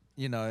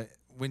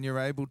 when you're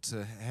able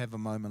to have a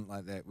moment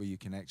like that where you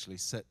can actually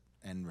sit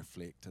and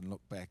reflect and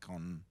look back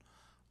on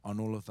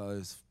all of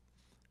those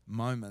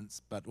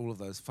moments, but all of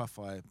those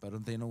whawhai,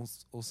 but then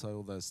also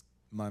all those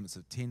moments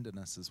of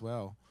tenderness as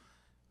well,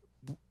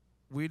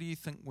 where do you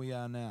think we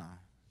are now?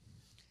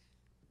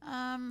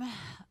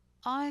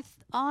 I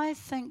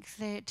think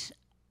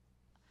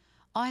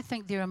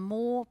there are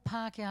more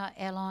Pākehā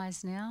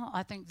allies now.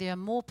 I think there are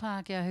more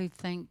Pākehā who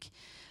think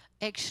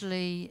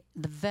actually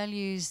the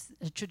values,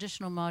 the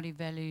traditional Māori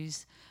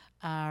values,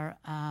 are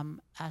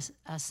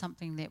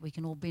something that we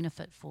can all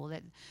benefit for.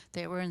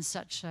 That we're in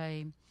such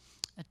a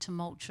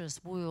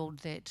tumultuous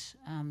world that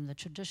the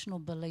traditional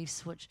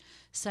beliefs, which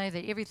say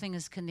that everything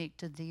is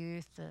connected, the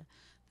earth,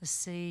 the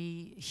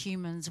sea,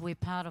 humans, we're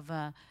part of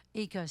a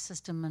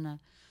ecosystem and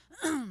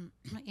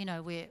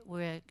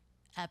we're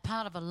a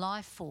part of a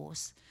life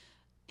force,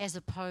 as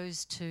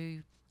opposed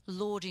to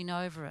lording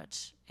over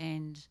it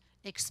and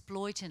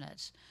exploiting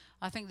it.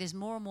 I think there's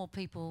more and more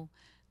people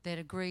that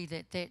agree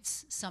that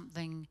that's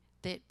something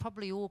that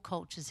probably all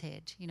cultures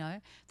had,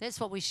 That's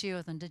what we share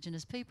with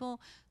Indigenous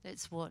people.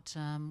 That's what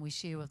we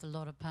share with a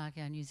lot of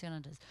Pākehā New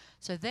Zealanders.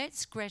 So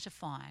that's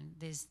gratifying.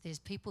 There's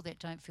people that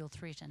don't feel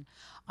threatened.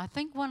 I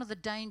think one of the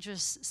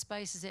dangerous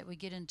spaces that we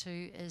get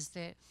into is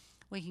that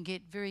we can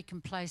get very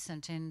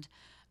complacent. And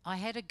I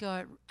had a go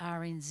at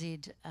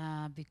RNZ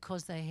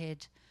because they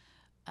had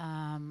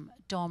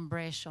Don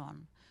Brash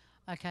on.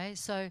 Okay,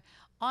 so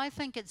I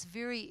think it's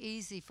very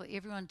easy for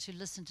everyone to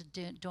listen to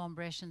Don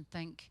Brash and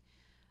think,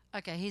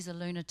 okay, he's a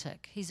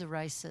lunatic, he's a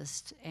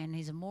racist, and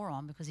he's a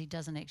moron because he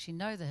doesn't actually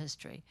know the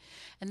history.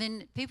 And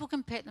then people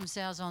can pat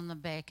themselves on the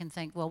back and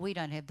think, well, we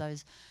don't have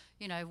those,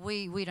 we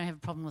don't have a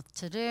problem with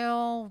Te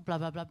Reo, blah,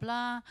 blah, blah,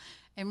 blah.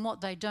 And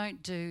what they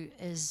don't do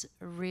is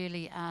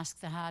really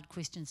ask the hard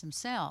questions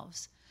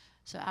themselves.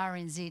 So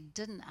RNZ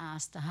didn't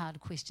ask the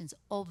hard questions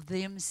of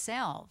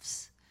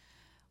themselves.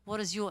 What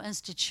does your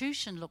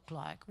institution look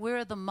like? Where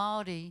are the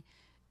Māori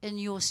in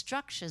your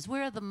structures?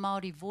 Where are the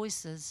Māori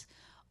voices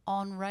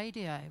on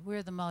radio? Where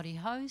are the Māori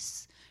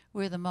hosts?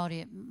 Where are the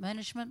Māori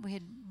management? We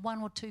had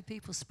 1 or 2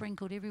 people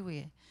sprinkled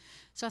everywhere.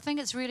 So I think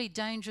it's really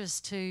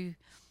dangerous to...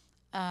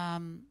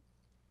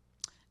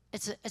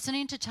 It's an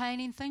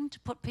entertaining thing to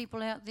put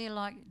people out there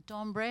like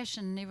Don Brash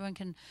and everyone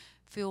can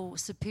feel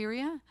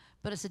superior,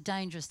 but it's a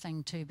dangerous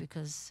thing too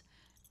because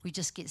we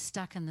just get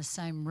stuck in the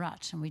same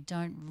rut and we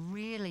don't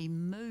really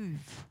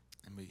move.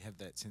 And we have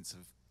that sense of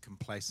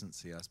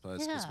complacency, I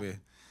suppose, because we're,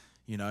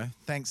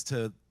 thanks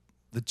to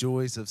the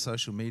joys of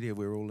social media,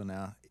 we're all in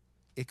our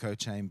echo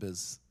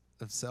chambers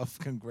of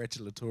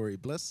self-congratulatory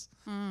bliss,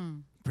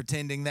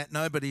 pretending that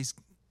nobody's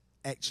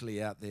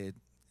actually out there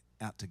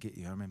out to get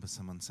you. I remember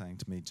someone saying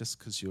to me, just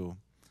because you're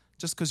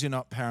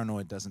not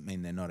paranoid doesn't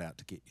mean they're not out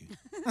to get you.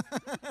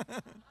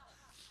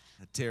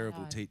 A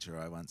terrible teacher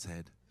I once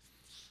had.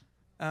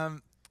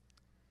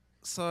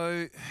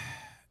 So,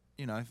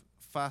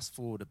 fast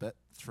forward a bit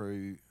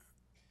through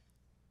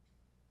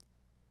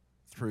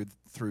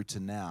to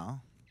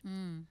now,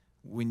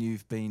 when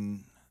you've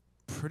been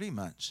pretty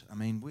much,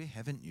 where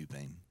haven't you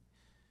been?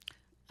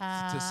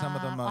 To some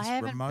of the most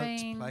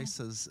remote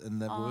places in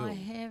the world. I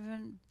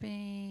haven't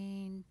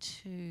been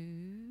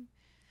to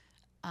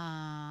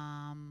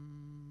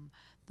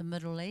the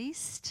Middle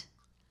East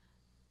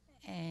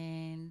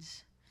and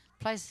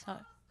places like...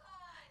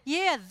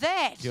 Yeah,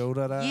 that! Kia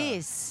ora.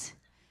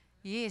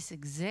 Yes,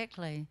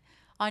 exactly.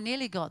 I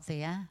nearly got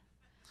there.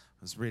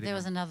 There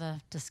was another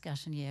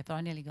discussion, but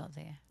I nearly got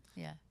there,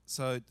 yeah.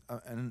 So,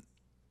 and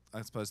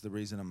I suppose the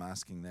reason I'm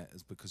asking that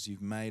is because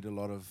you've made a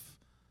lot of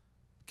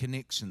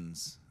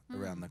connections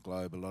around the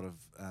globe, a lot of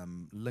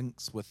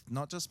links with,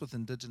 not just with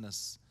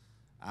Indigenous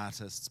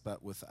artists,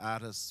 but with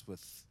artists,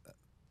 with,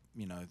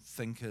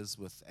 thinkers,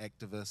 with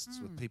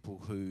activists, with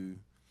people who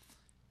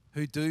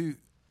do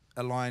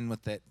align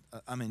with that,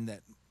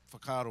 that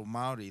whakaaro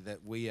Māori,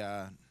 that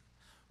we're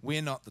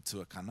not the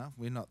tuakana,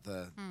 we're not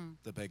the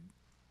big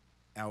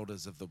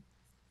elders of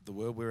the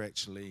world, we're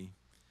actually,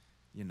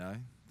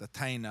 the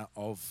teina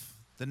of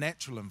the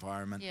natural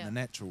environment, the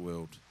natural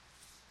world.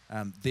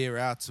 They're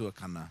our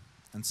tuakana.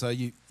 And so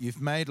you've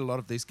made a lot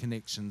of these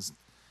connections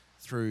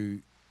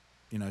through,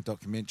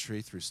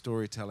 documentary, through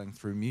storytelling,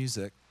 through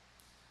music.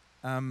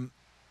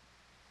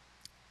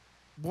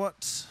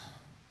 What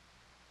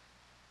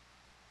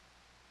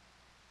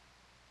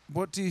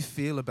do you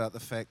feel about the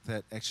fact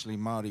that actually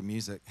Māori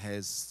music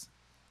has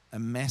a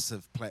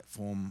massive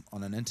platform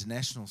on an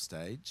international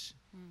stage,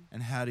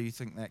 and how do you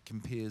think that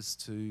compares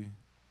to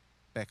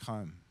back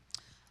home?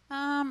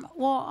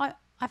 Well,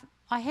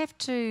 I have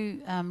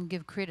to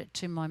give credit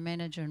to my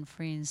manager and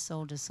friend,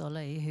 Sol de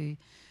Soleil, who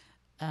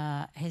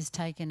has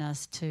taken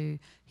us to...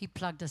 He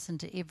plugged us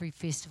into every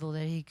festival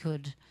that he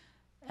could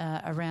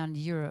around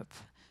Europe.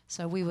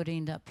 So we would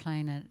end up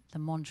playing at the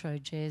Montreux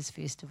Jazz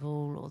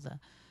Festival or the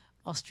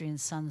Austrian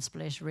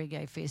Sunsplash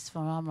Reggae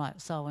Festival. I'm like,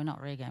 Sol, we're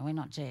not reggae, we're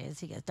not jazz.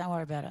 He goes, don't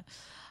worry about it.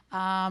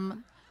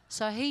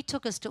 So he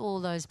took us to all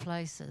those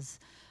places.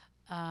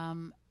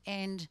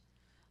 And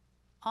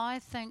I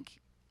think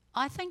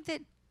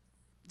that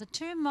the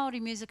term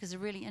Māori music is a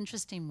really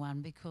interesting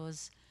one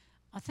because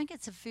I think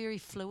it's a very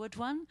fluid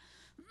one.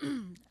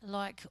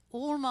 Like,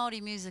 all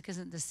Māori music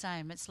isn't the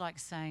same. It's like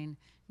saying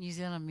New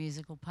Zealand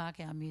music or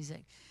Pākehā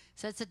music.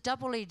 So it's a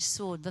double-edged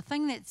sword. The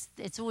thing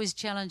that's always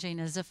challenging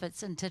is if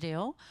it's in te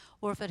reo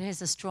or if it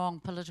has a strong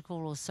political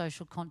or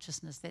social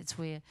consciousness. That's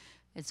where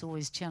it's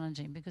always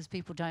challenging because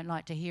people don't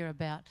like to hear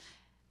about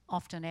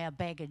often our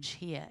baggage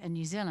here in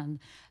New Zealand.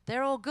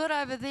 They're all good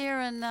over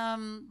there in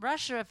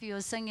Russia if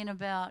you're singing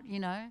about,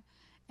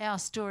 our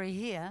story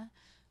here.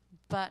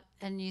 But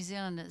in New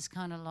Zealand, it's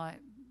kind of like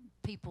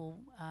people,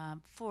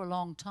 for a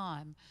long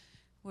time,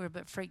 were a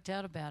bit freaked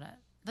out about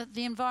it.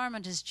 The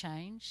environment has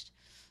changed.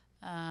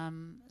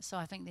 So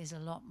I think there's a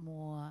lot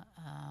more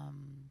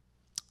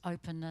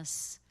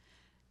openness.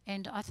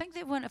 And I think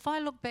that if I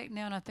look back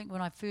now and I think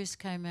when I first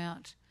came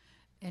out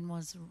and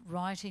was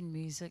writing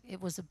music, it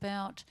was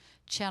about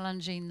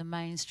challenging the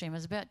mainstream. It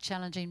was about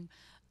challenging,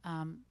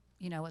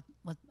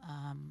 with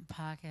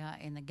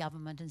Pākehā and the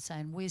government and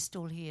saying, we're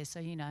still here.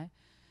 So,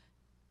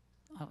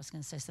 I was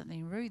going to say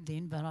something rude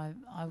then, but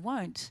I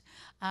won't.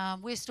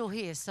 We're still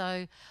here.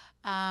 So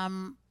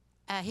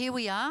here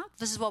we are.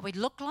 This is what we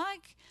look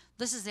like.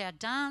 This is our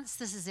dance.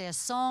 This is our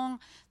song.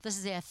 This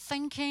is our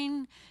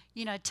thinking.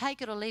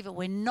 Take it or leave it.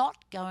 We're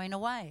not going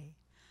away.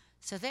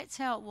 So that's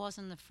how it was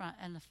in the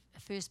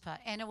first part.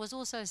 And it was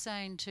also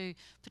saying to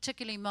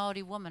particularly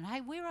Māori women, hey,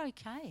 we're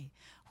okay.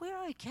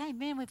 We're okay.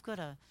 Man, we've got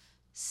a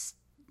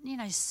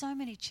so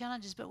many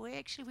challenges, but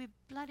we're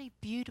bloody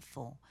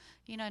beautiful,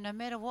 no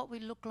matter what we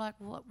look like,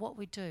 what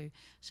we do.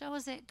 So it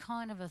was that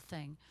kind of a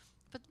thing.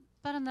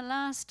 But in the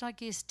last, I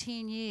guess,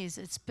 10 years,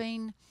 it's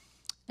been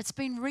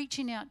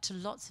reaching out to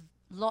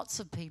lots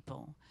of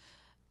people,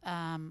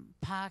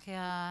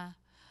 Pākehā,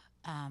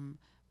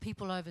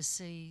 people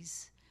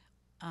overseas,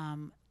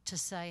 to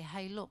say,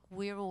 hey, look,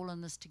 we're all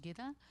in this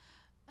together.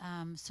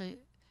 So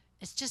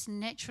it's just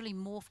naturally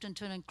morphed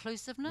into an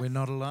inclusiveness. We're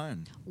not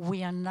alone.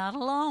 We are not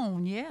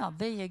alone. Yeah,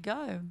 there you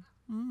go.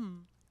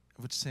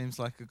 Which seems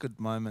like a good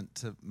moment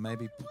to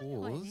maybe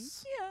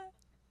pause. Yeah.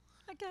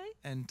 Okay.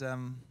 And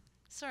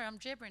Sorry, I'm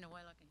jabbering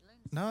away like a loon.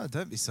 no,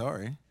 don't be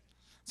sorry.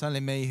 It's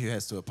only me who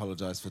has to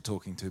apologise for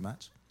talking too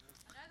much.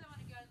 I know they want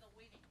to go to the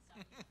wedding.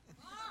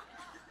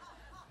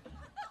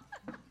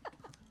 So.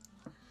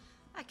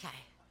 Okay.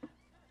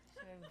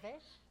 So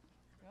that,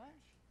 right?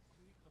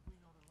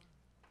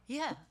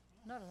 Yeah,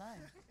 not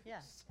alone.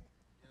 Yeah.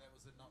 That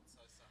was a not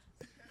so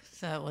subtle.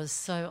 So it was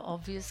so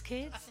obvious,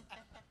 kids.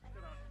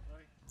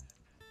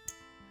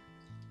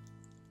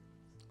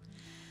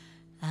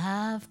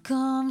 I've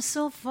come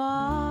so far,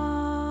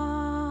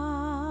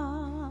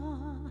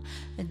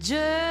 the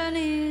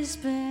journey's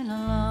been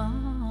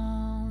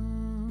long,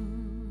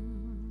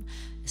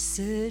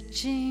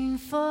 searching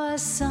for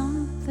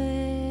something,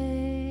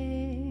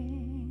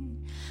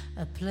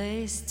 a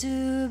place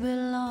to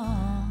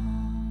belong.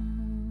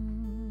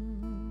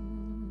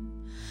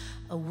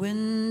 A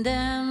wind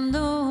and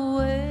the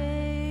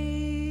waves,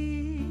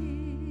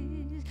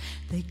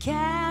 they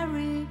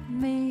carried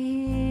me.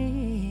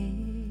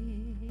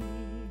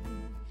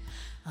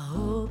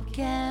 Hope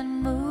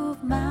can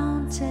move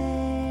mountains,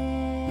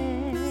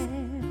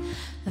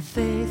 the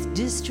faith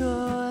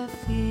destroy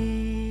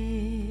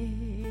fear.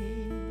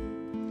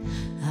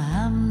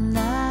 I'm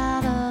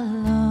not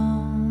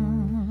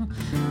alone,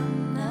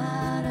 I'm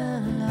not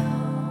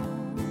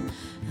alone,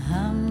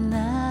 I'm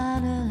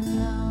not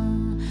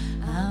alone,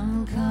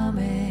 I'm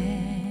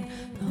coming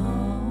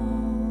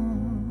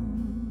home.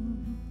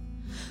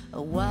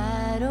 A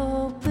wide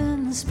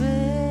open space,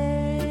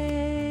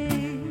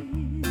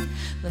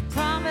 the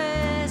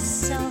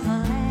promise of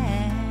a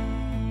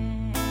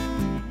land,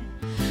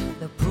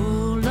 the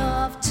pool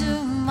of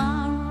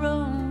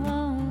tomorrow,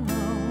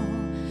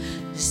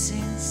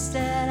 since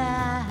that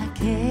I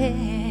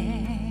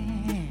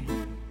can.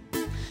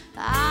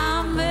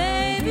 I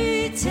may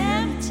be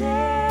tempted,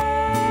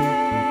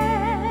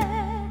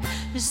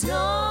 there's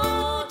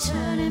no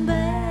turning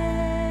back.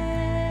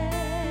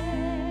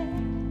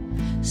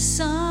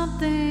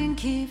 Something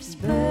keeps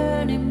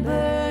burning,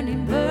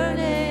 burning,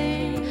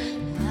 burning.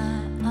 I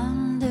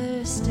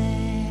understand.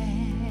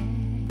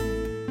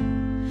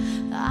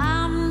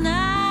 I'm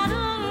not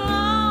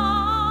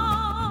alone.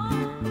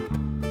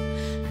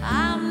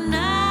 I'm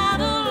not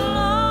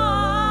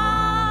alone.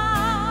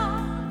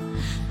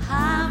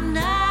 I'm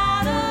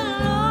not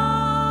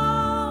alone.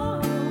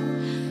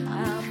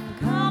 I'm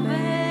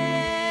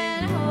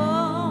coming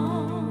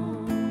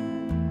home.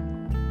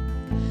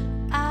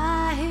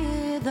 I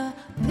hear the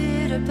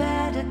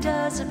pitter-patter, it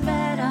doesn't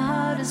matter,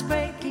 heart is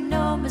breaking,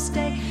 no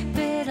mistake.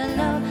 Bitter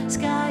love,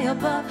 sky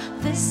above,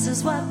 this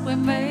is what we're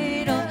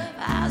made of.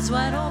 Eyes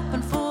wide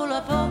open, full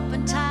of hope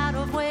and tired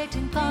of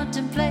waiting,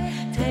 contemplate.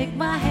 Take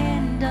my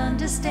hand,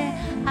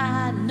 understand,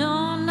 I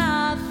know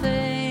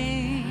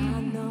nothing.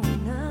 I know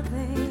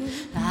nothing.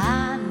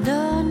 I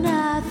know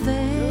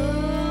nothing.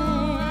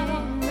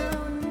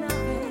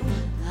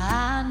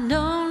 I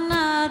know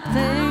nothing.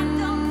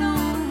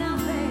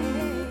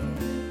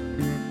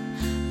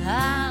 I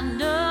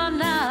know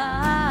nothing.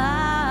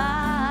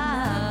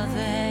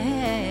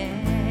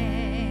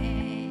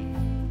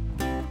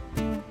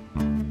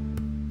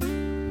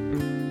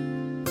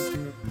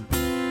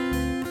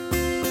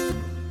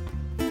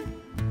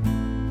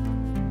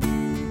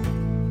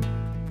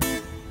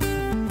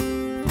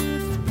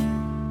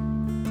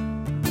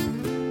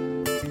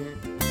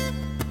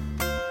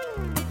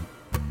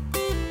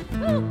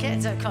 Ooh,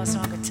 Kenzo Costa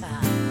on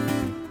guitar.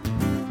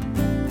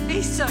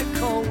 He's so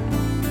cool.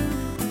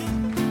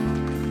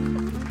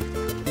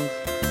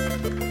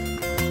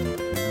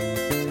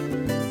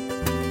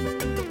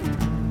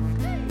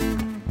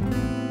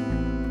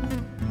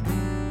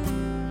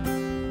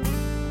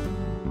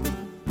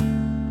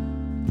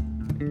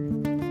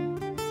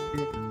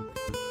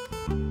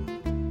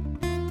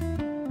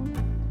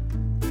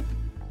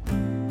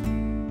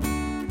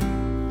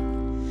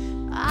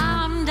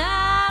 I'm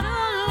not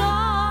alone.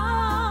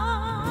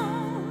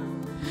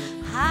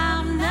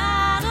 I'm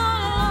not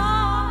alone.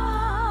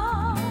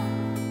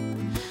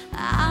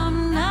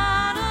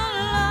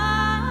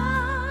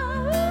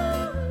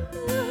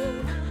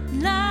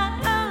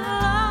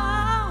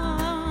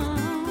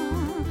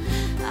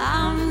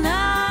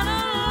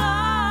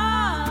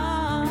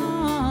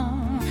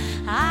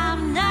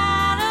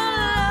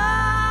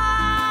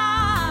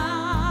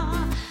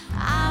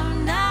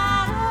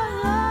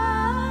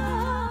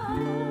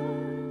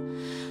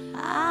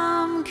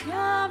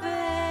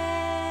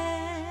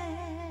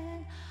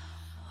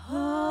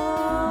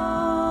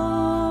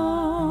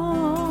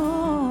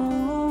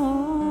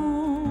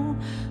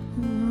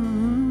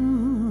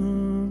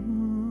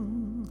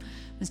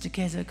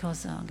 Kezo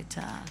Kosa on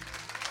guitar.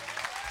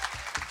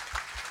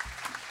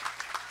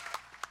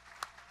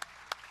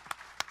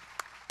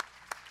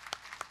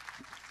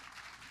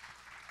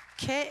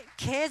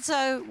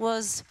 Kezo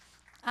was,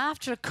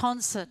 after a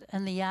concert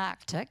in the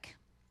Arctic,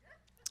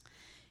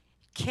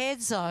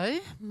 Kezo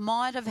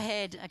might have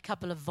had a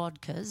couple of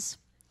vodkas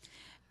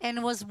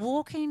and was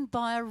walking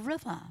by a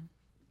river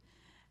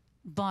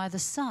by the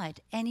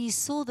side, and he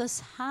saw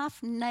this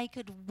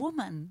half-naked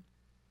woman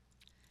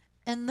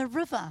in the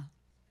river.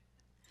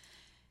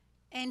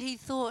 And he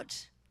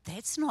thought,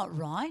 that's not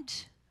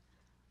right.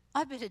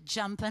 I better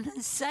jump in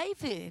and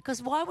save her,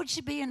 because why would she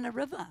be in the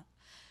river?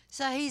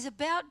 So he's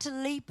about to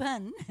leap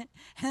in,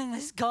 and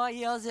this guy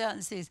yells out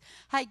and says,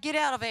 hey, get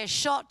out of our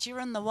shot, you're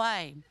in the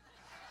way.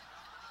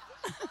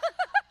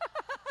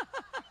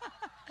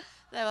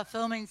 They were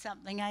filming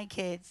something, eh,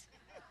 kids?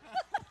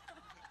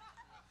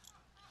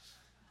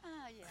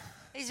 Oh, yeah.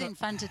 He's been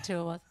fun to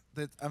tour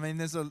with. I mean,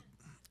 there's a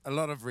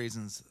lot of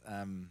reasons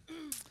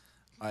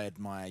I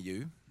admire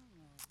you.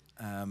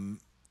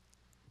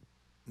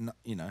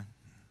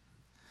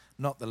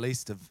 Not the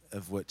least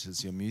of which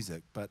is your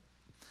music, but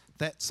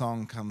that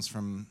song comes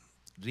from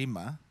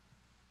Rima,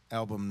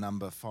 album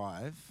number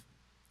 5,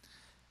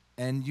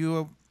 and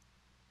you're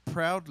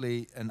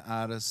proudly an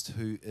artist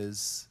who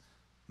is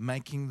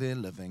making their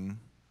living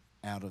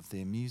out of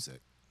their music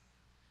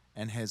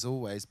and has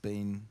always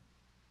been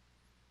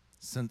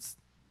since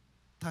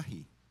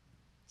tahi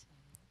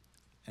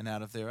and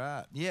out of their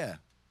art. Yeah.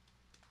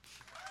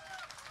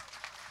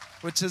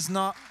 Which is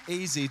not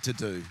easy to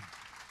do.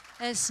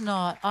 It's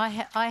not. I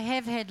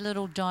have had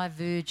little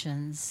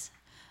divergence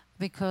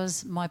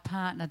because my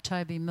partner,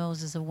 Toby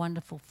Mills, is a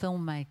wonderful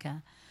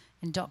filmmaker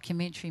and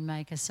documentary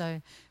maker.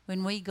 So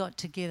when we got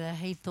together,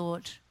 he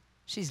thought,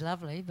 she's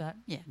lovely, but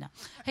yeah, no.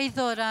 He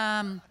thought,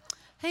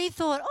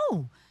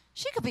 oh,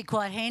 she could be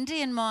quite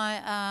handy in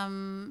my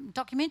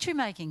documentary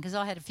making, because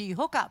I had a few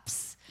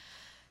hookups.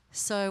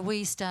 So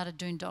we started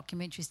doing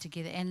documentaries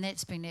together, and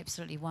that's been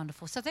absolutely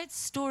wonderful. So that's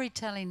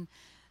storytelling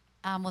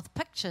with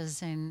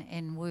pictures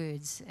and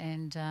words,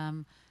 and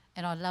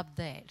I love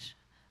that,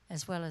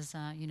 as well as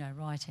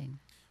writing.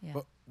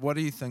 Yeah. What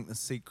do you think the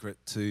secret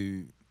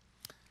to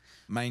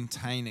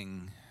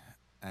maintaining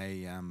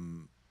a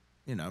and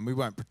we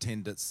won't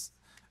pretend it's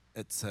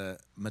a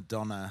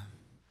Madonna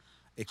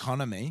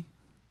economy,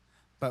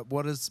 but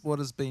what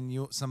has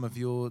been some of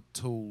your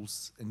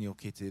tools in your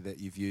kete that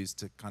you've used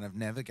to kind of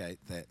navigate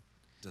that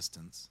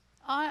distance?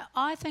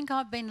 I think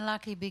I've been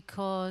lucky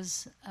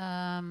because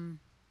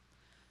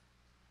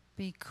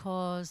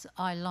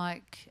I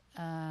like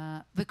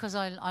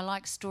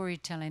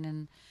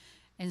storytelling,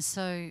 and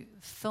so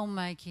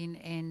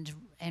filmmaking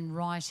and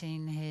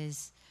writing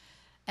has,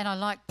 and I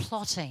like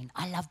plotting.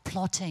 I love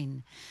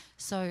plotting,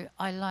 so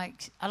I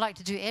like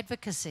to do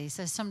advocacy.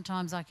 So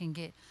sometimes I can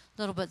get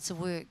little bits of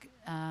work,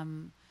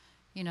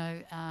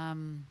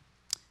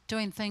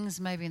 doing things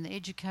maybe in the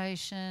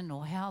education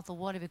or health or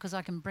whatever, because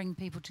I can bring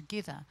people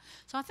together.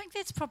 So I think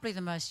that's probably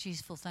the most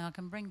useful thing. I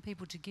can bring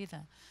people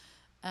together.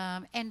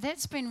 And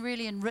that's been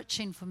really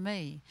enriching for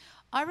me.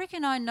 I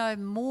reckon I know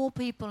more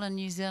people in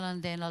New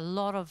Zealand than a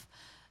lot of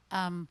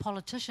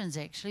politicians,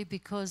 actually,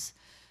 because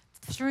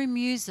through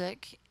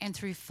music and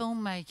through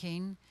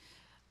filmmaking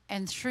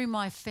and through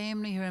my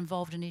family who are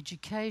involved in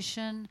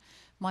education,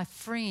 my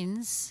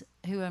friends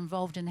who are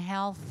involved in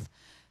health,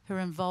 who are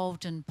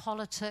involved in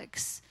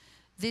politics,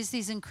 there's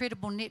these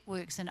incredible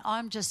networks, and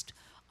I'm just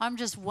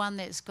one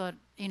that's got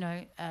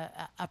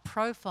a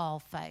profile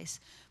face.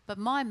 But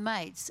my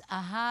mates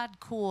are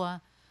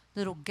hardcore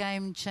little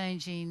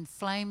game-changing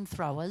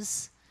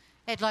flamethrowers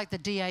at like the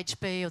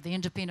DHB or the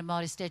Independent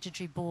Māori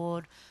Statutory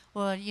Board,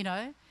 or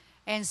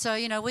and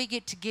so we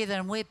get together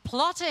and we're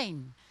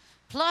plotting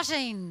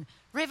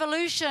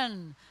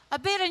revolution, a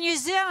better New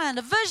Zealand,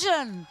 a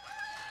vision,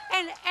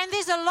 and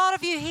there's a lot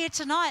of you here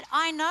tonight.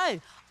 I know.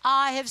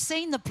 I have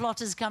seen the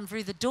plotters come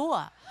through the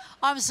door.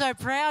 I'm so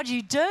proud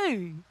you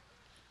do.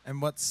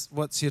 And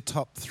what's your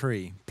top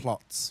 3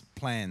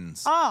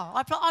 plans?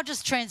 I'll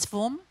just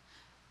transform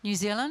New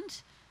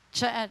Zealand,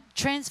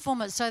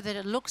 transform it so that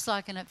it looks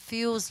like and it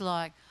feels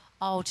like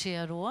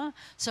Aotearoa,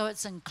 so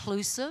it's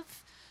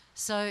inclusive,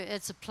 so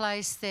it's a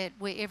place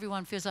where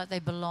everyone feels like they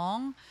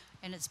belong,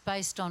 and it's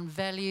based on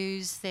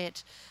values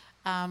that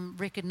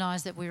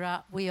recognise that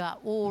we are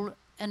all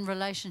in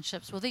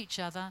relationships with each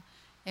other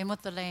and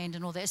with the land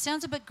and all that. It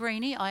sounds a bit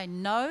greeny, I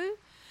know,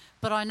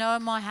 but I know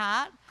in my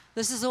heart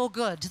this is all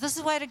good. This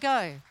is the way to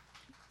go.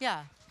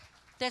 Yeah,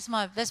 that's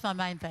my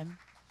main thing.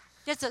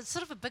 That's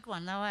sort of a big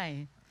one, though,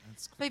 eh?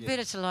 It'd be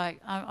better to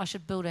I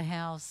should build a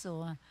house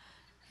or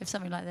have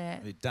something like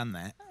that. We've done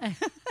that.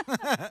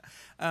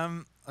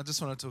 I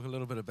just want to talk a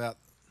little bit about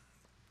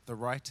the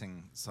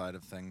writing side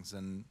of things,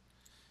 and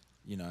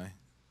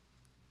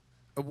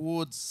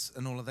awards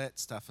and all of that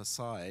stuff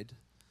aside,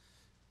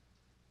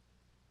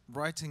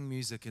 writing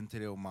music in te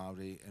reo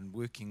Māori and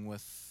working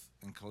with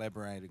and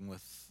collaborating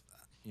with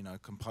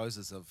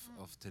composers of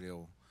te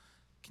reo.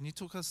 Can you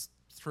talk us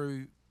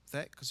through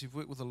that? Because you've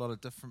worked with a lot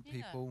of different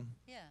people.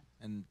 Yeah.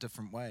 in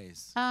different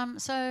ways?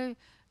 So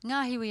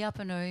Ngahiwi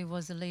Apanui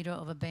was the leader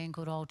of a band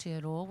called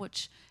Aotearoa,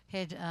 which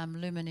had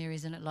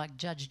luminaries in it like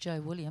Judge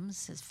Joe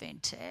Williams. Is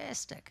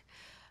fantastic.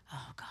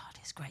 Oh, God,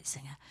 he's a great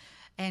singer.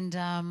 And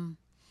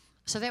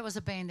so that was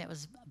a band that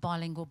was a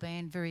bilingual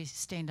band, very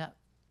stand-up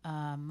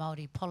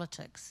Māori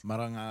politics.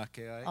 Maranga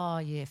Ake ai? Oh,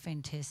 yeah,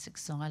 fantastic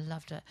song. I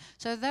loved it.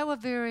 So they were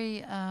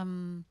very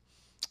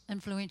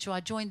influential. I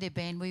joined their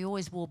band. We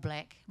always wore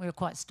black. We were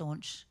quite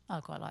staunch. I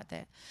quite like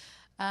that.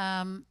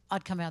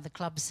 I'd come out of the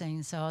club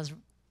scene, so I was,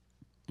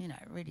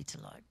 ready to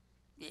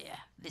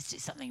let's do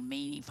something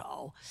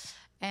meaningful.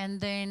 And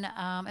then,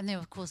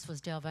 of course,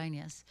 was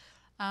Dalvanius.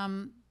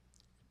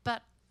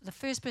 But the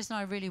first person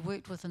I really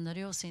worked with in the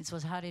real sense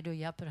was Hareru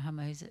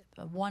Yapurahama, who's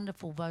a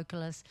wonderful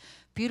vocalist,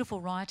 beautiful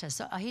writer.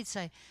 So he'd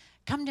say,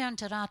 come down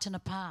to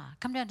Ratanapa,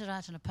 come down to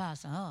Ratanapa.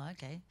 So,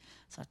 okay.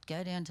 So I'd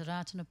go down to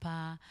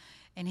Ratanapa,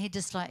 and he'd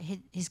just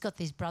he's got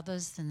these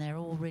brothers, and they're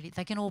all really,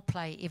 they can all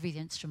play every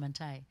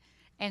instrument, eh?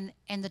 And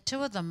the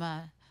two of them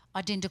are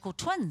identical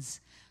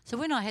twins. So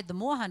when I had the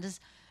Moorhunters,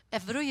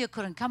 if Ruya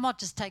couldn't come, I'd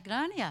just take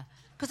Rania,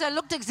 because they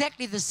looked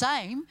exactly the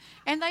same,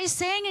 and they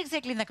sang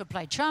exactly, and they could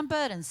play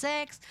trumpet and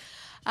sax.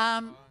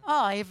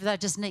 They're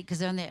just neat because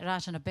they're in that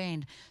Ratana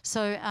band.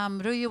 So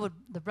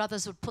the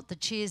brothers would put the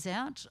chairs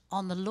out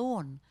on the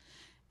lawn,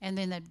 and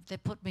then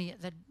they'd put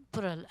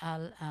a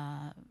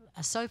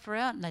sofa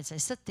out, and they'd say,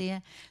 sit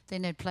there.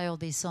 Then they'd play all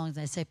these songs.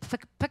 They'd say,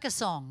 pick a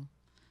song.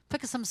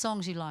 Pick some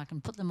songs you like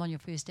and put them on your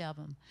first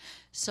album.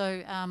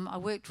 So I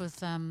worked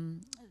with,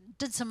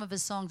 did some of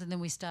his songs, and then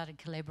we started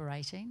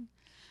collaborating.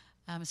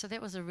 So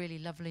that was a really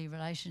lovely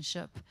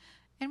relationship.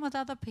 And with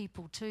other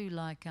people too,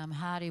 like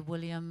Hardy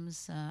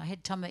Williams. I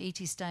had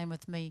Tamaiti staying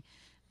with me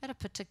at a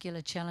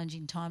particular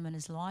challenging time in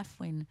his life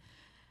when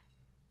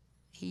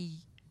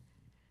he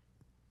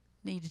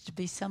needed to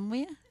be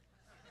somewhere.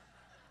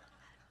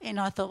 And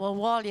I thought, well,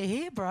 while you're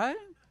here, bro,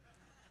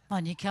 why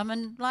don't you come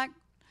and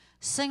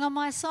sing on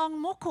my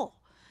song Moko?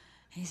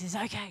 And he says,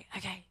 okay.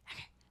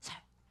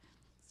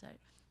 So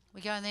we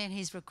go in there, and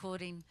he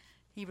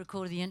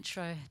recorded the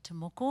intro to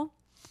Moko.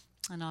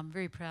 And I'm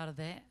very proud of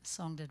that. The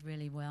song did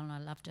really well, and I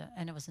loved it,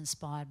 and it was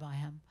inspired by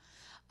him.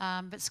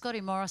 But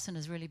Scotty Morrison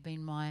has really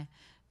been my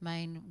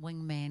main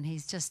wingman.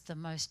 He's just the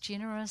most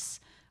generous,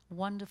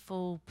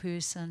 wonderful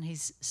person.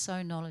 He's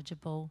so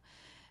knowledgeable,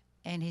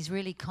 and he's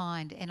really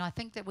kind. And I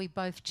think that we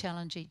both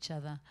challenge each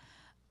other.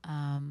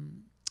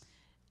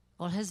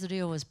 Well, his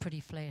reo was pretty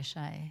flash,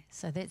 eh?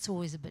 So that's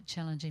always a bit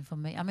challenging for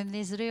me. I mean,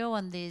 there's reo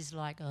and there's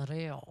a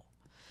reo.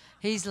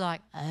 He's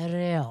like a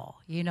reo,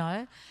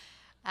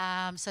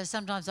 So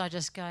sometimes I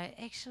just go,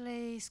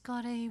 actually,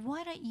 Scotty,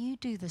 why don't you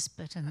do this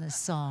bit in this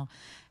song?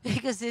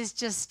 Because there's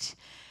just,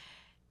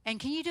 and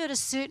can you do it a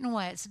certain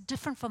way? It's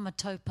different from a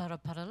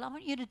tauparapara. I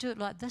want you to do it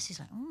like this. He's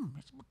like,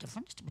 it's a bit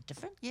different. It's a bit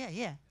different.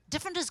 Yeah.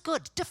 Different is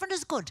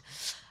good.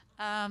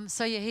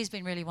 So he's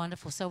been really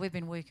wonderful. So we've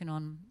been working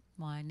on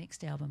my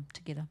next album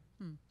together.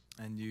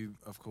 And you,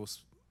 of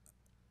course,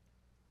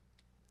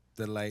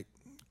 the late,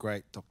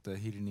 great Dr.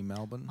 Hirini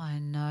Melbourne. I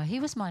know. He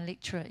was my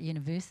lecturer at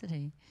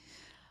university.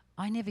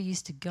 I never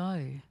used to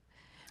go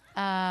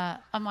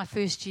on my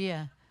first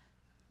year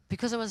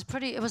because it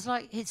was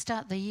like he'd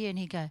start the year and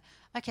he'd go,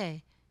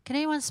 okay, can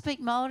anyone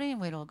speak Māori?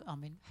 And we'd all go,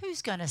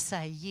 who's going to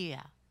say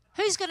yeah?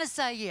 Who's going to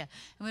say yeah?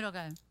 And we'd all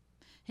go,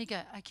 he'd go,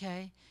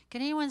 okay,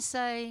 can anyone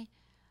say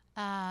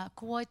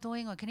kawai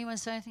toing, or can anyone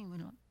say anything?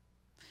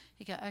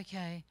 He'd go,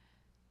 okay,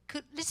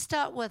 let's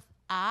start with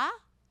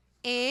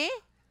e,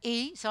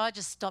 e. So I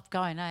just stopped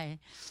going, eh?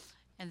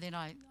 And then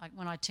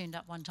when I turned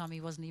up one time, he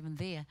wasn't even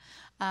there.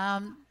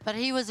 But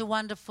he was a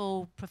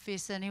wonderful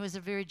professor, and he was a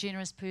very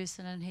generous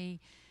person, and he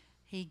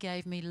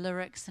gave me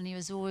lyrics, and he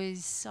was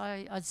always,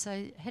 I'd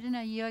say, Hedena,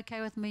 are you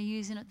okay with me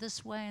using it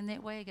this way and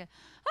that way? He'd go,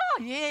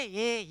 oh,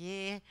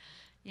 yeah.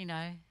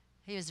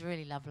 He was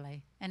really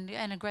lovely and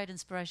a great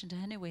inspiration to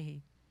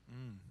Hinewehi.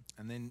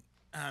 And then,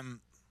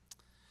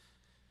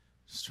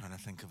 just trying to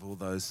think of all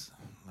those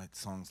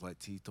songs like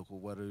Ti Toko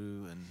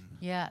Waru and...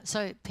 Yeah,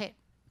 so Pat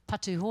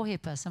Patu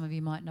Hohepa, some of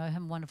you might know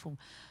him, wonderful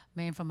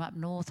man from up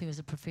north. He was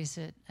a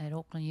professor at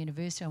Auckland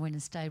University. I went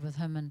and stayed with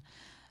him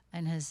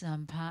and his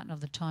partner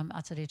of the time,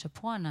 Atareta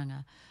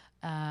Puananga.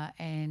 I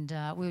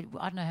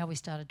don't know how we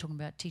started talking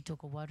about Ti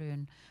Toko Waru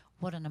and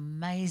what an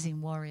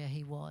amazing warrior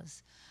he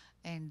was.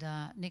 And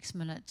next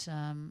minute,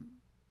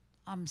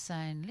 I'm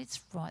saying, let's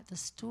write the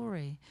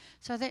story.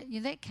 So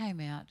that came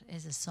out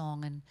as a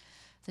song, and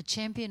the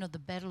champion of the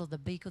battle of the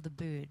beak of the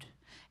bird.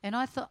 And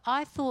I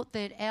thought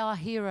that our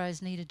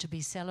heroes needed to be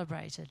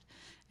celebrated,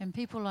 and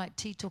people like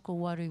Ti Toko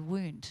Waru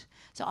weren't.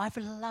 So I've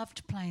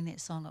loved playing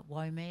that song at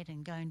WOMAD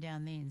and going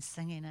down there and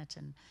singing it,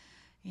 and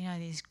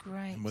these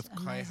great. And with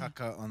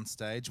Kaihaka on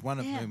stage, one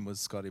of whom was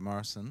Scotty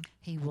Morrison.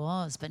 He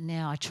was, but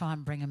now I try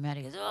and bring him out.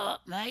 He goes, oh,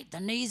 mate, the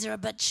knees are a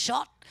bit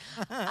shot.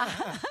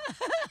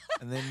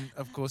 And then,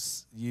 of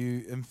course,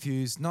 you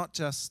infuse not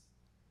just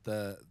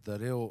the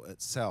reo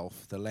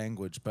itself, the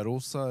language, but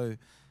also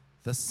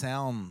the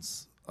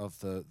sounds of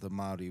the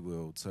Māori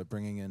world. So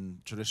bringing in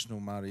traditional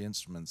Māori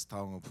instruments,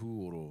 taonga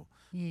pūoro,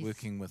 Yes.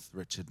 working with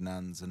Richard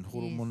Nuns and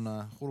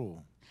Horomona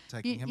Horo,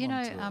 taking him You on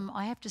know, tour.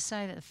 I have to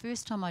say that the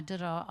first time I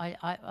did it,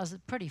 I was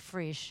pretty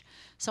fresh,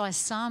 so I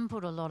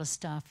sampled a lot of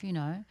stuff, you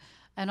know,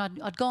 and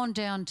I'd gone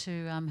down to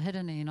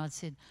Hidani and I'd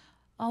said,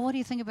 "Oh, what do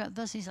you think about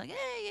this?" He's like,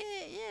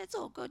 "Yeah, it's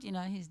all good," you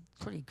know. He's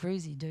a pretty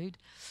cruisy dude,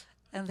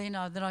 and then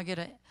I get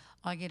a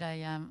I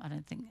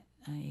don't think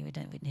we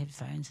didn't have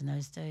phones in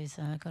those days,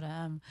 so I got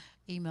a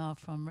email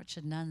from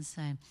Richard Nunn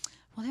saying,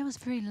 "Well, that was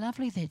very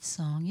lovely, that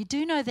song. You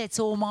do know that's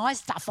all my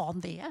stuff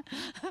on there."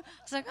 I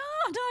was like,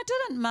 "Oh, no, I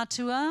didn't,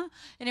 Matua."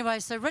 Anyway,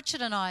 so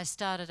Richard and I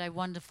started a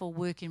wonderful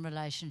working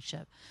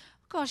relationship.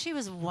 Gosh, he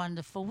was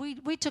wonderful.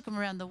 We took him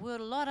around the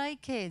world a lot, eh,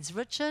 kids?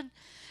 Richard.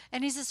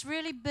 And he's this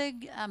really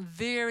big,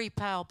 very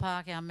pale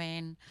Pākehā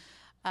man.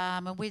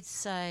 And we'd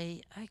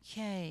say,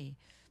 "Okay,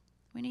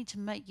 we need to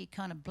make you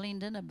kind of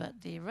blend in a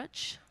bit there,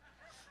 Rich.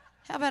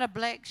 How about a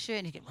black shirt?"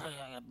 And he'd go,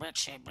 black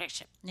shirt.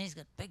 And he's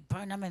got big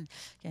pronoun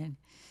and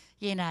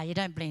yeah, no, you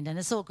don't blend in.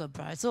 It's all good,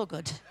 bro. It's all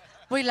good.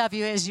 We love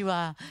you as you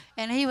are.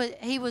 And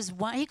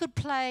he could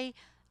play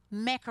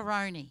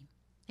macaroni.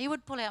 He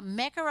would pull out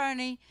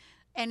macaroni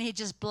and he'd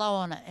just blow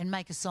on it and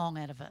make a song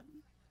out of it.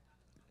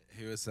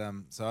 He was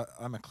so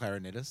I'm a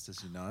clarinetist,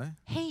 as you know,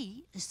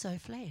 He is so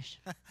flash.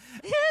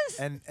 Yes.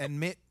 and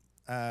met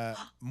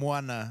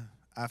Moana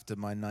after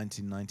my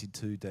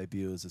 1992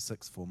 debut as a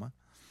sixth former.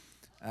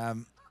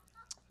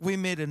 We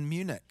met in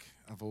Munich,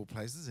 of all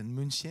places, in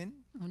München.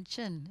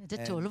 Munchin, det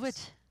And- tåler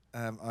it.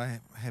 I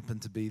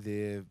happened to be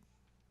there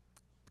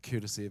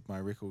courtesy of my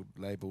record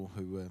label,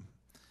 who were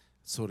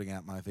sorting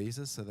out my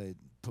visa, so they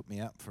put me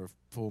up for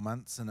 4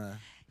 months in a...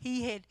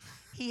 He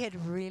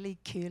had really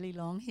curly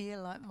long hair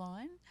like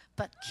mine,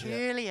 but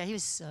curlier. He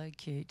was so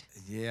cute.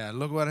 Yeah,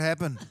 look what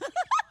happened.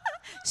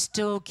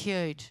 Still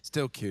cute.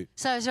 Still cute.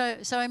 So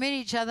we met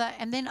each other,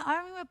 and then I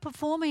remember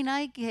performing,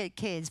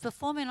 kids,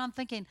 performing. I'm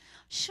thinking,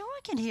 sure, I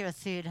can hear a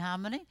third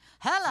harmony.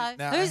 Hello,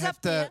 Now, who's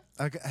up there?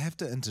 I have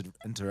to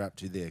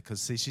interrupt you there,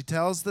 because, see, she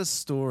tells this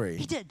story.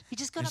 He did. He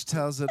just got And up. she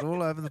tells it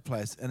all over the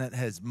place, and it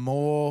has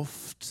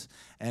morphed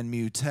and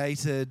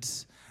mutated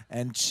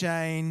and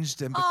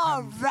changed and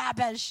Oh, become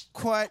rubbish.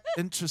 quite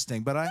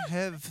interesting. But I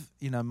have,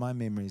 my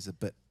memory's a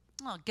bit...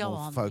 Oh, go more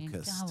on,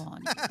 focused. Then. Go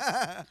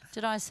on.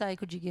 Did I say,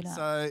 could you get up?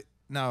 So,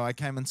 no, I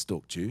came and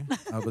stalked you.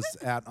 I was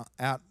out,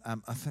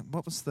 I think,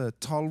 what was the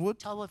Tollwood?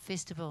 Tollwood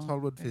Festival.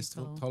 Tollwood Very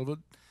Festival, cool. Tollwood.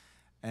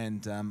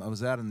 And I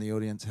was out in the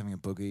audience having a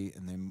boogie,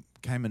 and then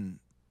came and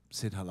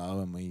said hello,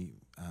 and we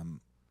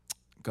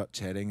got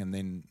chatting, and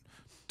then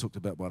talked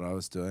about what I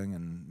was doing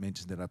and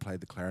mentioned that I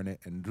played the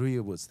clarinet, and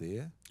Ruya was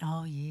there.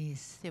 Oh,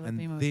 yes. There And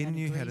then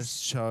you had a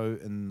show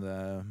in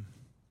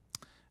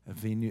a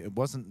venue. It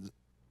wasn't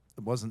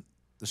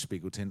the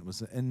Spiegel tent. It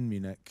was in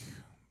Munich,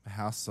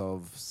 House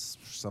of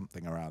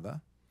something or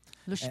other,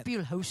 Le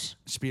Spielhaus.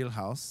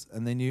 Spielhaus.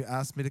 And then you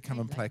asked me to come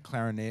and Really? play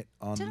clarinet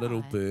on Did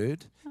Little I?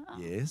 Bird. Oh.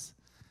 Yes.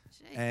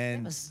 Gee,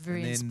 And- that was very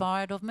and then-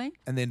 inspired of me.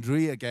 And then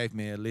Ruya gave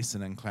me a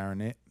lesson in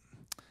clarinet.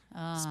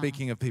 Ah.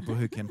 Speaking of people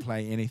who can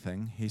play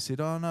anything, he said,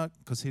 "Oh no,"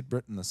 because he'd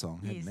written the song,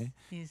 hadn't Yes,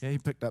 he? yes. Yeah, he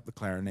picked up the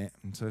clarinet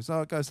and says,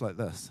 "Oh, it goes like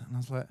this." And I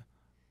was like,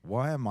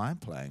 "Why am I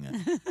playing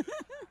it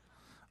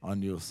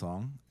on your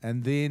song?"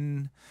 And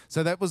then,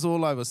 so that was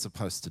all I was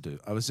supposed to do.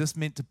 I was just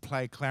meant to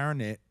play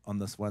clarinet on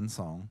this one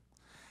song,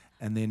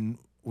 and then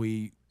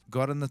we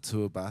got in the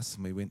tour bus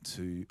and we went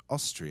to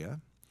Austria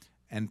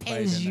and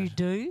played As you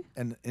do.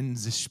 in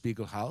the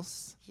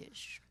Spiegelhaus.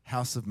 Yes.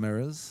 House of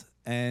Mirrors,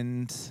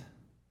 and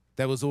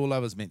that was all I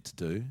was meant to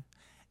do.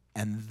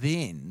 And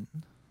then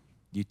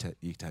you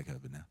take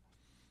over now,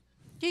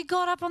 You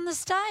got up on the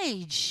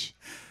stage.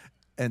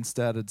 and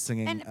started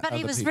singing. But he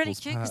other was really people's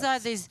cute because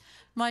parts. there's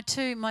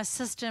my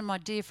sister and my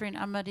dear friend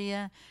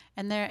Amadia,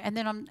 and then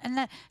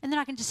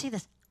I can just see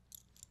this.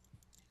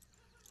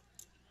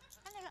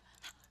 And they're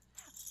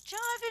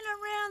driving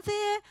around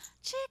there,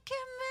 check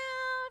him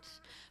out.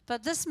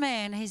 But this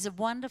man, he's a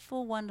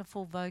wonderful,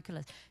 wonderful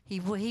vocalist. He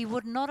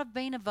would not have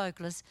been a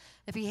vocalist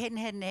if he hadn't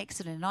had an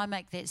accident. And I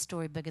make that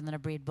story bigger than a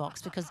bread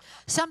box because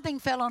something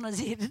fell on his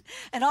head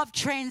and I've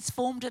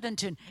transformed it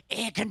into an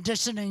air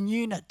conditioning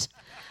unit.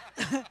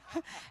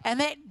 And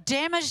that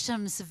damaged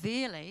him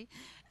severely.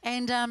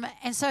 And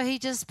so he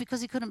just,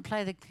 because he couldn't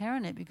play the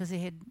clarinet because he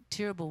had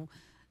terrible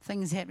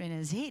things happening in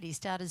his head, he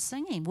started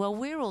singing. Well,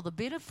 we're all the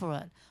better for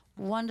it.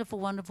 Wonderful,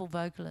 wonderful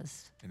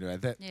vocalist. Anyway,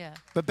 that. Yeah.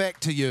 But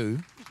back to you.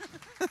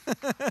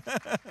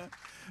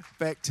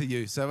 Back to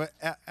you. So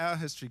our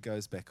history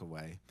goes back a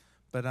way.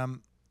 But are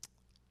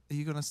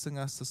you going to sing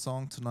us a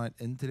song tonight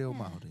in Te Reo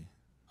Māori?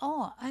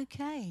 Oh,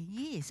 okay,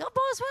 yes. Oh,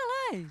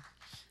 Boswell, eh?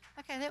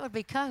 Okay, that would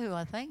be Kahu,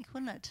 I think,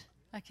 wouldn't it?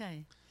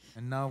 Okay.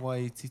 And nā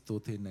wai tito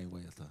tēnei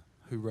waiata.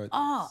 Who wrote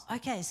Oh,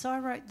 okay, so I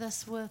wrote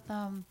this with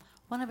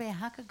one of our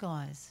haka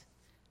guys,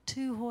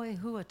 Tūhoi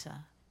Huata.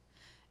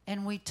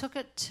 And I took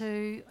it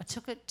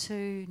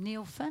to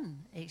Neil Finn,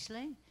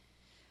 actually.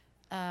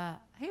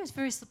 He was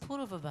very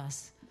supportive of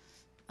us.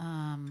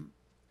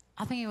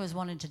 I think he was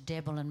wanting to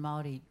dabble in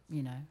Māori,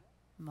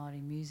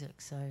 Māori music.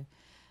 So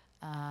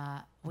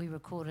we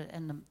recorded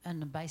in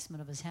the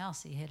basement of his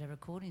house. He had a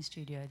recording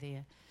studio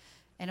there.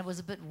 And it was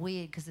a bit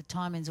weird because the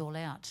timing's all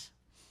out.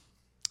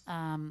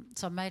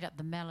 So I made up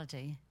the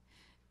melody.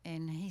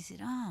 And he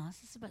said, oh,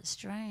 this is a bit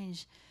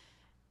strange.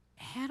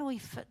 How do we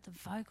fit the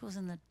vocals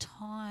and the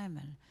time?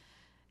 And,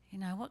 you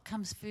know, what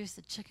comes first,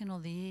 the chicken or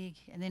the egg?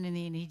 And then in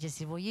the end he just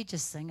said, well, you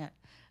just sing it.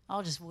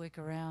 I'll just work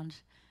around.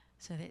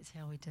 So that's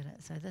how we did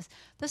it. So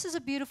this is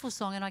a beautiful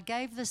song. And I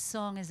gave this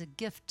song as a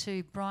gift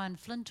to Brian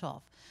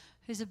Flintoff,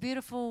 who's a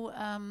beautiful,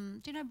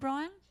 do you know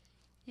Brian?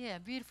 Yeah,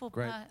 beautiful.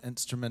 Great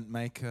instrument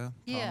maker,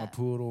 yeah,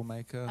 pūoro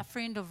maker. A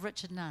friend of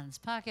Richard Nunn's,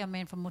 Pākehā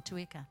man from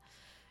Motueka,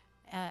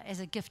 as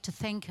a gift to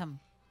thank him.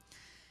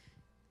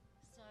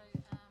 So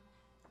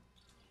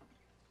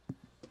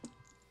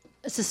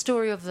it's a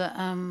story of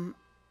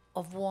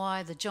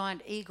why the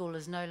giant eagle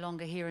is no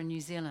longer here in New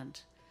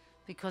Zealand,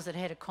 because it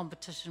had a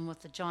competition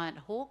with the giant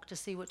hawk to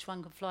see which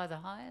one could fly the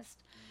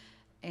highest,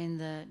 and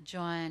the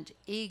giant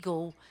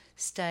eagle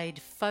stayed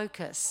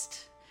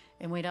focused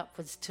and went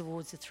upwards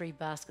towards the 3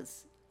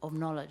 baskets of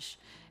knowledge,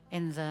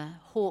 and the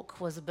hawk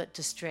was a bit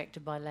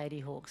distracted by lady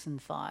hawks and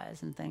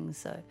fires and things.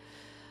 So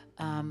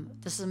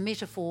this is a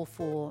metaphor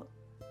for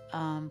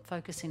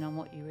focusing on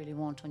what you really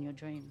want on your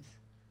dreams.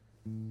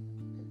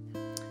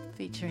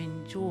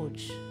 Featuring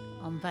George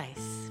on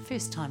bass,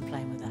 first time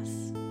playing with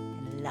us,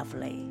 and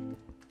lovely.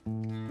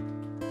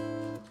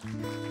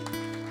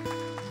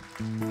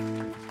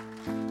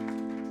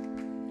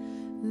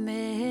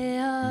 Me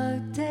au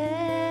te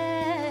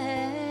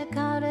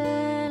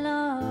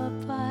karela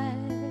pai,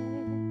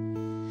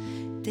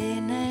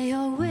 tēnei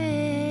au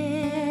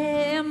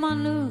e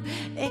manu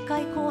e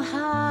kai ko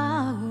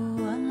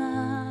hauanga,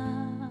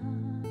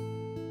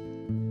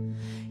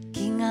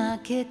 ki ngā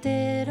ke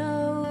te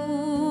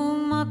rau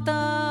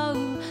matau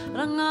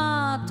ranga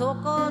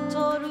toko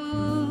toru,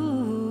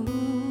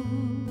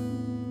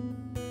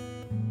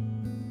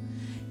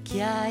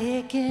 kia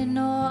e ke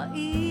no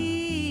i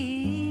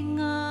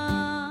ngā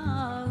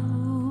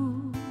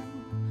u,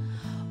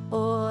 o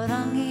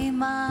rangi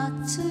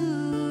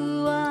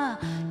matua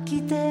ki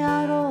te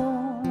aro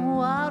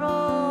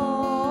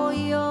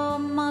i o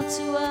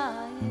matua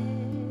e.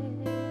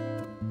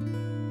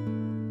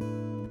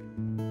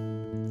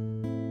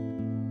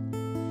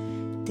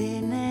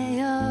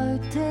 Tēnei au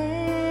te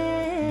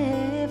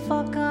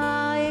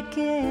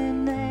whakaeke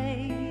nei,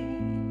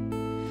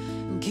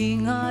 ki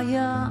ngā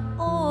ia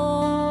o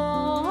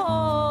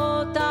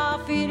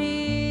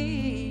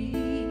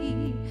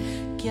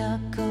kia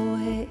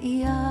koe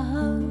I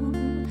au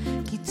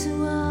ki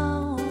tua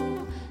o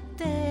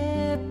te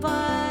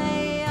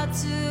pai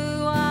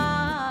atua,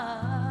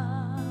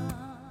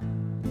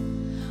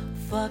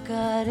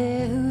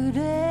 whakarehu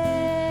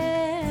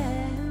reu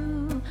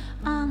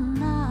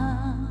ana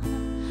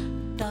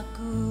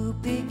taku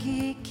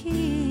piki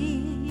ki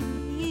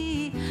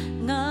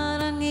ngā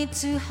rangi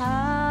tuha,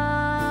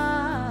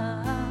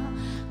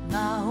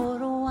 ngā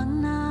horo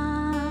ana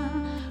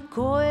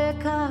koe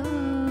kahu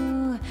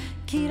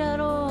ki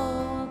raro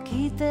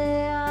ki te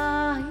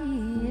ahi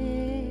e.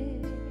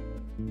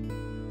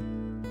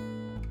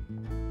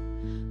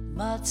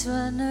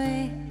 Matua nui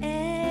e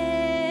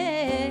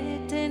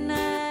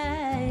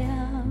tēnei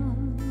au,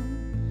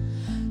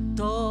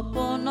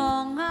 tōpono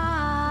ngā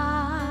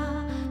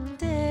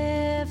te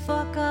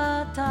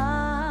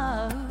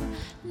whakatau,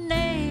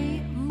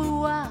 nei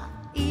mua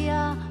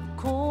ia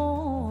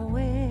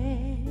koe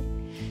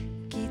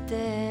ki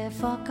te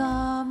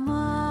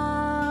whakamau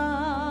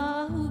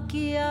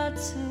ki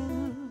atu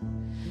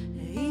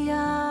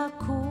ia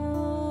koe,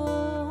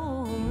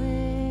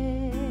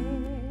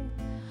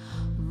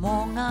 mō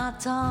ngā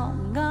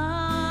taonga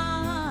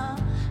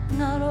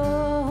ngaro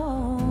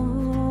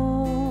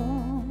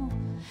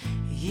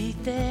I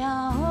te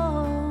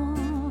ao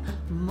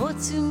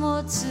motu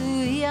motu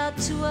I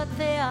atua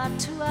te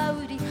atua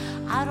uri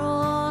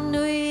aro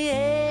nui e.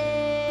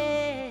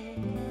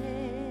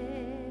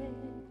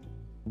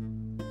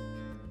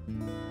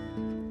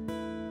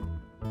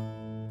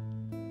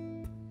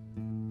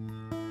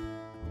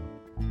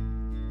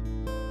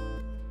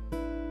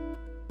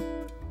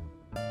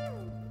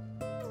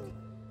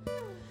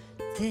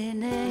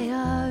 Tēnei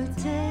au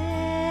te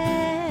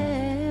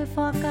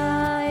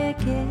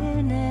whakaeke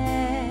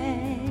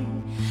nei,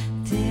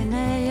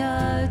 tēnei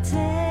au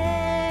te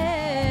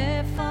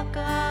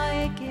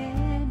whakaeke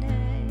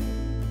nei,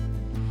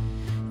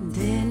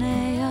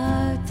 tēnei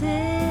au te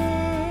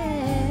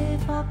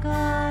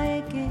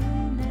whakaeke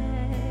nei.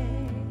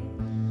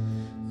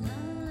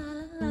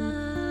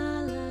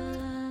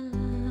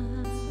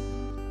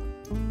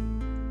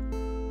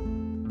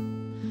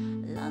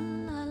 La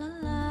la la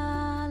la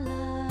la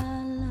la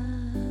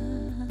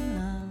la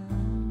la.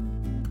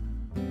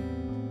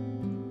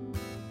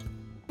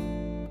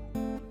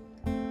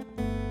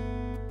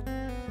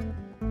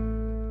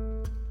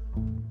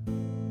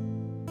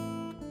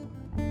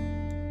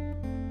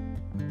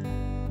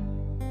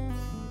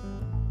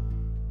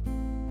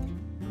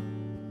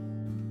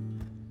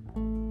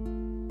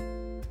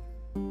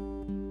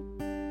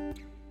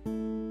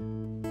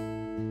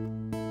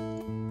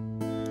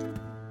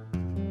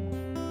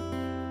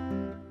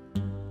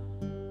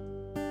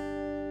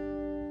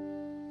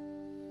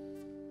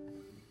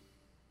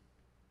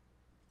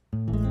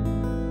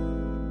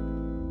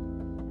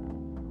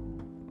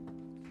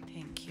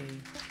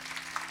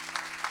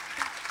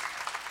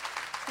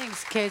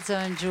 Thanks, Kadzo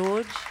and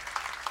George.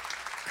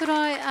 Could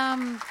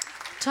I,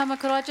 Tama,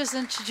 could I just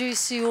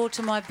introduce you all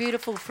to my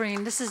beautiful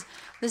friend? This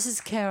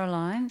is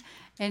Caroline,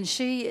 and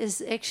she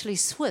is actually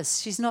Swiss.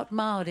 She's not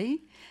Māori.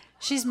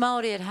 She's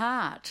Māori at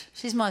heart.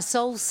 She's my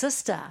soul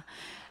sister.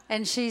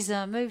 And she's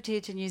moved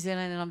here to New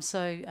Zealand, and I'm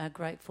so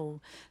grateful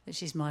that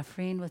she's my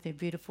friend with her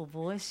beautiful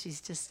voice.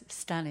 She's just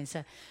stunning.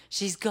 So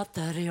she's got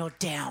the real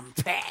down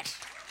pat.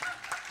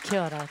 Kia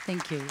ora,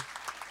 thank you.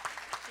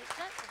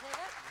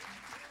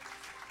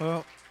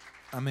 Well,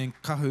 I mean,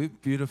 kahu,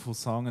 beautiful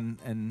song,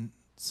 and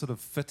sort of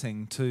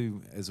fitting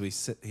too as we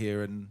sit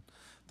here in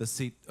the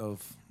seat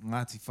of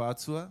Ngāti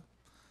Whātua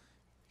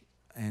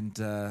and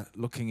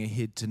looking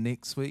ahead to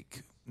next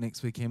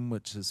weekend,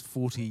 which is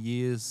 40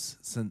 years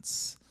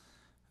since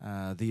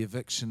the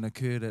eviction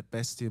occurred at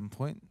Bastion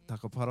Point,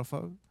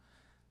 Takaparawhau,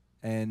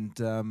 and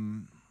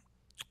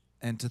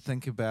to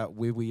think about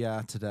where we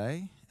are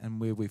today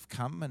and where we've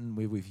come and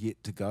where we've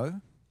yet to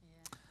go.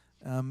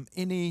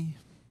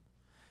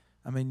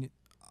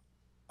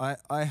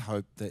 I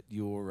hope that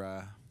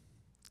your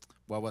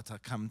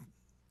wawata come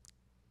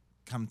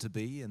to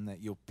be and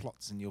that your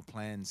plots and your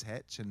plans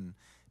hatch. And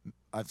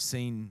I've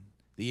seen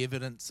the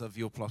evidence of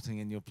your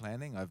plotting and your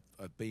planning.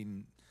 I've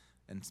been,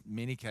 in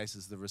many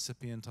cases, the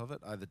recipient of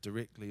it, either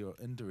directly or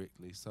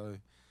indirectly. So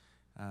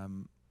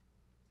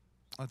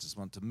I just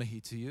want to mihi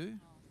to you,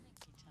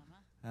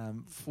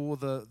 for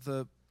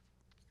the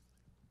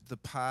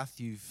path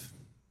you've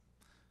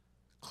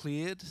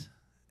cleared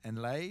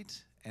and laid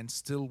and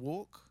still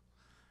walk,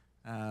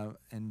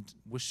 and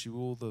wish you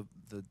all the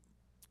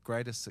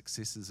greatest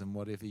successes in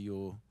whatever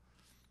your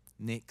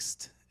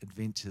next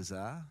adventures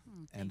are.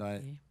 And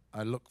I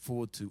look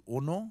forward to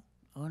ono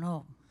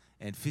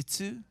and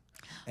whitu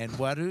and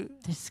waru.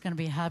 This is going to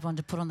be a hard one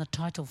to put on the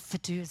title,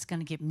 whitu. It's going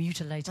to get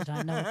mutilated,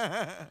 I know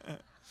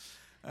it.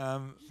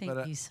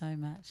 Thank you so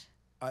much.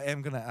 I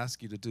am going to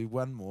ask you to do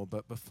one more,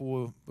 but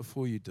before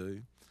you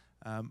do,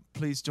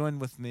 please join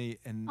with me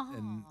in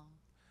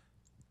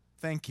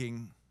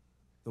thanking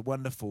the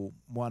wonderful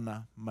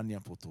Moana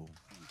Maniapoto.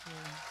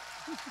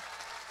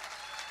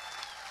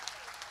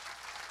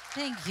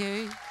 Thank you. Thank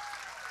you.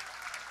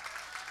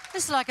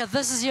 It's like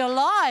this is your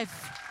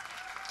life.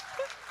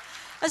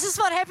 Is this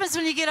what happens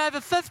when you get over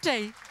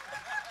 50?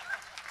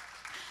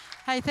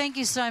 Hey, thank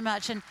you so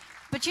much.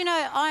 But you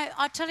know,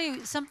 I tell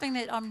you something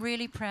that I'm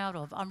really proud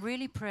of. I'm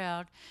really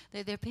proud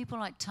that there are people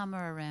like Tama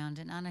around,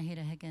 and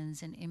Anahira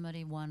Higgins, and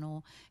Emery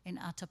Wano, and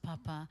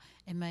Atapapa,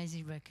 and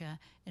Maisie Rika,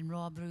 and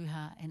Roa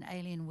Bruha, and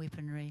Alien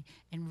Weaponry,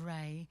 and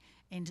Ray,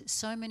 and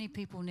so many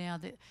people now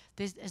that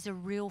there's a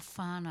real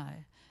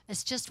whānau.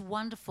 It's just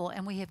wonderful,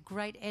 and we have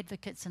great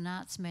advocates and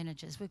arts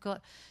managers. We've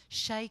got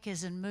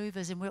shakers and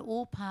movers, and we're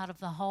all part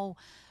of the whole,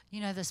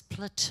 this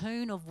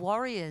platoon of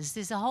warriors.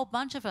 There's a whole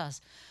bunch of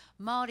us,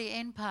 Māori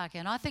and Pākehā,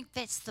 and I think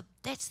that's the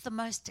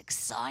most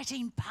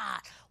exciting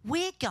part.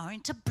 We're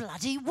going to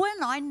bloody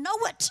win. I know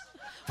it.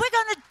 We're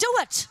going to do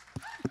it.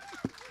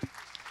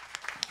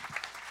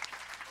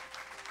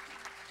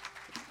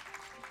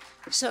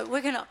 So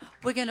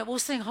we'll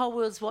sing Whole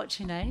World's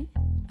Watching, eh?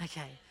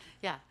 Okay,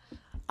 yeah.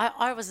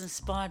 I was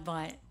inspired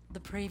by the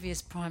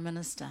previous Prime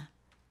Minister,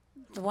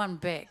 the one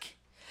back.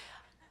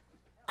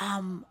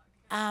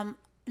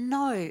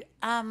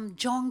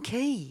 John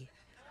Key.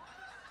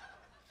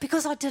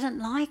 Because I didn't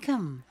like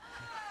him.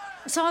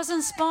 So I was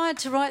inspired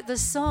to write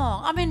this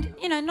song. I mean,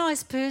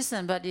 nice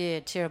person, but yeah,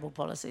 terrible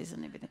policies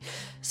and everything.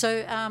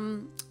 So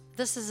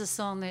this is a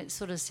song that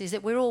sort of says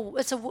that we're all,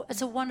 it's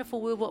a wonderful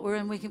world what we're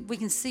in. We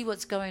can see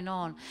what's going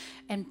on.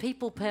 And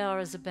people power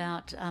is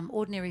about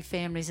ordinary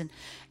families and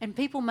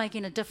people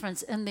making a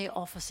difference in their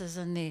offices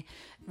and their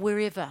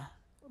wherever,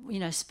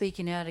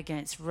 speaking out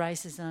against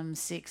racism,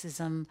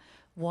 sexism,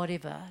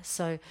 whatever.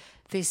 So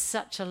there's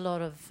such a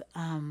lot of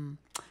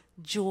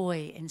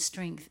joy and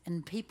strength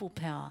in people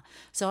power.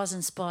 So I was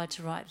inspired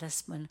to write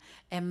this when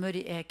our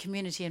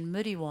community in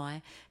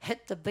Muriwai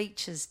hit the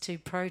beaches to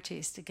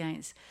protest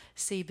against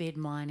seabed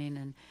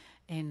mining,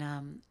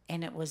 and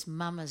it was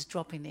mamas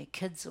dropping their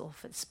kids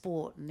off at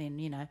sport and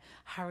then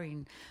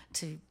hurrying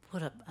to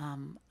put a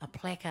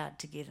placard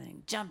together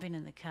and jumping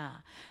in the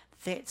car.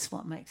 That's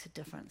what makes a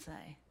difference,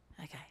 eh?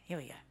 Okay, here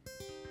we go.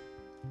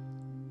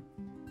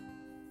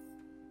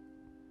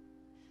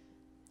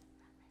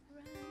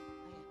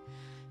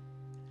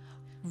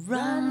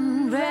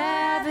 Run,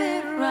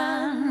 rabbit,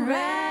 run,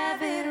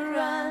 run,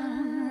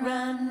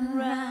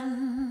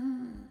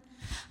 run.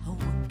 I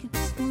woke up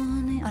this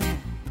morning. Oh,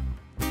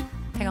 no.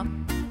 Hang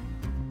on.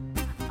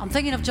 I'm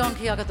thinking of John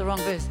Key. I got the wrong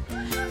verse.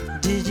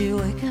 Did you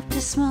wake up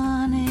this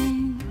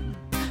morning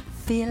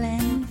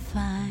feeling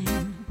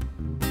fine?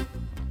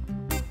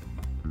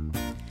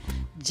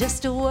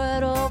 Just a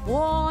word of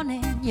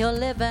warning, you're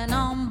living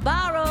on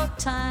borrowed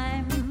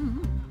time.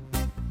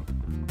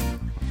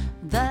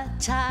 The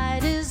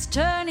tide is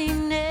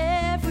turning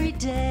every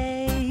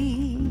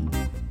day.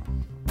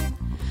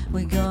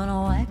 We're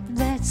gonna wipe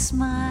that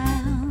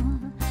smile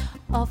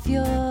off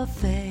your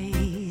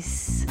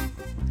face.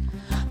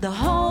 The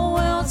whole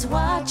world's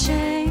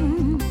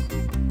watching.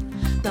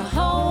 The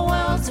whole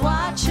world's world's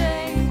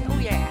watching. Oh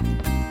yeah.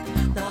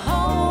 The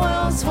whole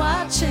world's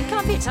watching. Come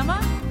up here,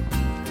 Tama.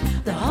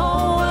 The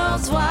whole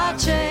world's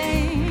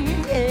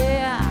watching.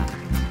 Yeah.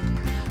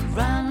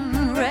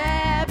 Run,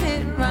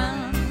 rabbit,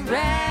 run,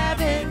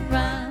 rabbit,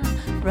 run,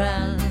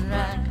 run,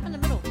 run. Come in the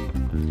middle.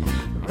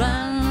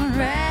 Run,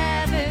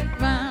 rabbit,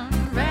 run,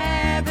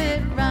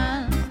 rabbit,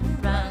 run,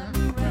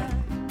 run,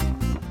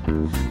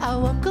 run. I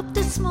woke up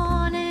this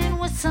morning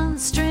with sun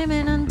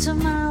streaming into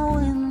my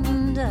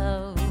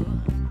window.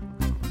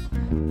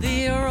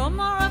 The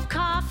aroma of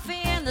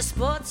coffee and the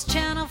sports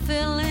channel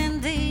filling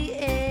the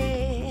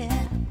air.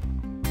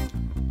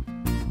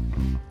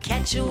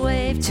 Catch a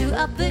wave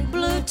to a big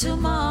blue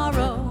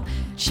tomorrow.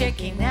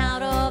 Checking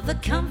out all the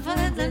comfort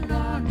of the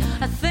dawn.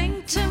 I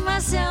think to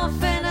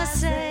myself and I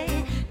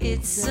say,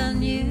 it's a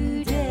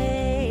new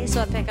day.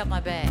 So I pack up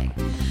my bag.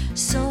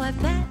 So I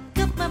pack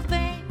up my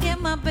bag and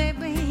my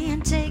baby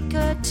and take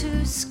her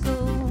to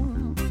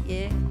school.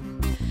 Yeah.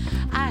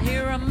 I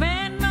hear a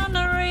man on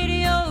the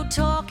radio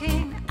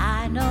talking.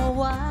 I know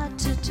what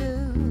to do.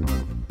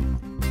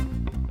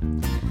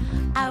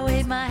 I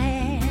wave my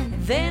hand,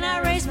 then I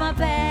raise my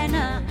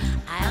banner.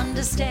 I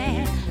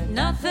understand,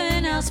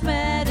 nothing else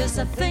matters.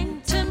 I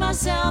think to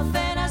myself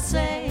and I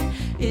say,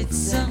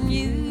 it's a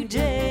new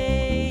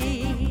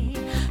day.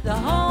 The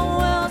whole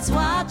world's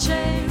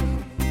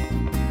watching.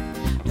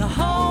 The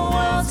whole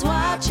world's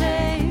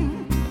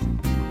watching.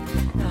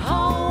 The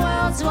whole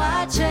world's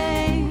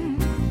watching.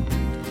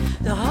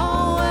 The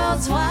whole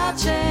world's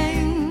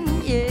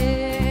watching.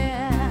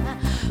 Yeah.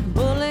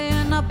 Bully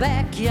in the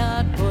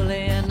backyard,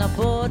 bully in the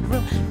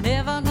boardroom.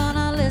 Never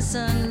gonna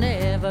listen,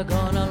 never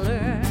gonna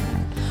learn.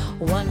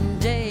 One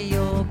day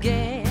you'll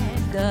get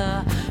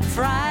the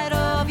fright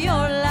of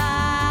your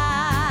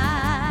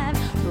life.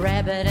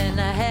 Rabbit in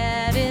the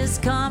hat is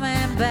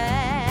coming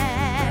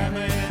back.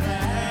 Rabbit in the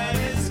hat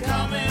is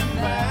coming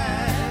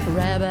back.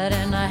 Rabbit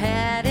in the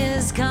hat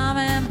is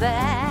coming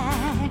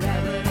back.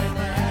 Rabbit in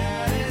the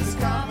hat is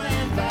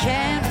coming back.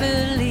 Can't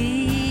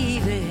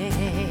believe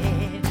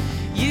it.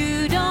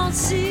 You don't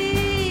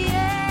see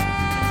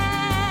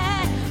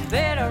it.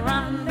 Better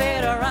run,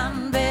 better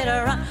run,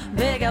 better run.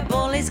 Bigger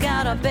bully's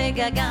got a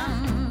bigger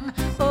gun.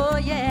 Oh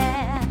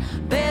yeah.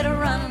 Better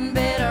run,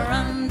 better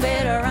run,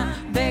 better run.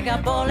 Bigger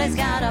bully's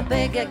got a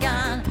bigger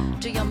gun.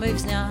 Do your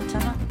moves now,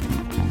 Tama.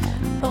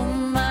 Oh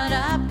my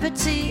da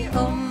petit,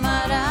 oh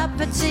my da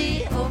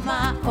petit, oh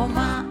my, oh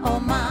my, oh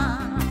my.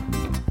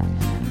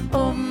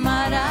 Oh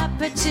my da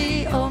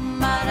petit, oh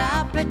my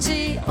da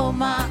petit, oh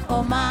my,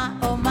 oh my,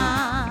 oh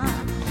my.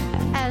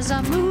 As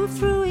I move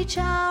through each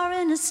hour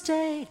in a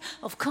state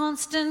of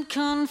constant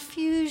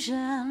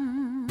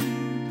confusion,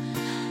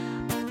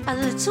 a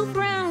little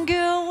brown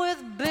girl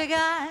with big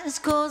eyes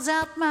calls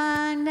out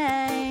my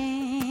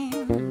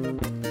name.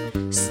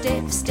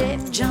 Step, step,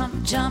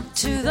 jump, jump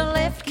to the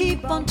left,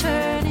 keep on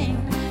turning.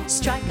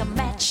 Strike a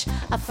match,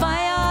 a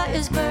fire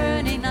is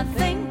burning. I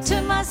think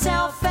to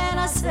myself and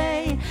I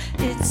say,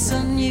 it's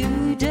a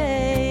new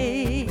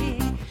day.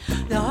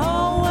 The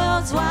whole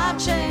world's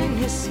watching,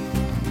 yes.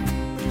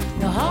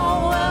 The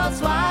whole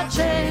world's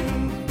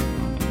watching.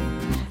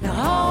 The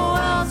whole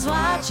world's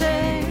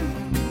watching.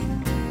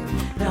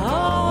 The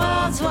whole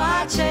world's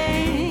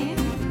watching.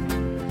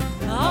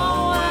 The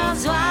whole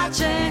world's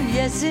watching.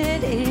 Yes,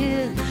 it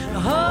is. The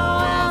whole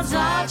world's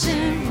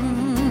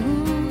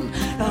watching.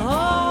 The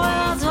whole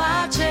world's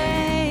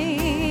watching.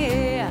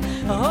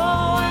 The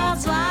whole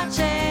world's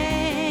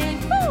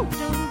watching. Woo!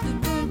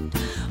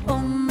 Oh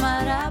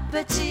my da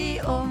petit,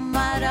 oh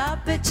my da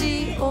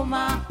petit, oh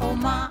my, oh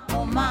my,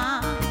 oh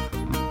my.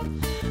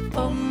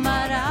 Oh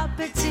my da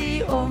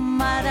petit, oh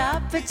my da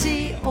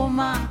petit, oh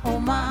my, oh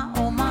my,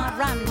 oh my.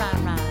 Run,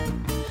 run, run.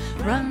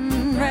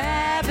 Run,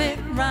 rabbit,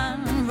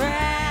 run,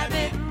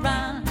 rabbit,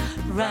 run,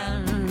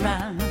 run,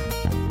 run.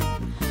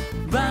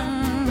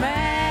 Run,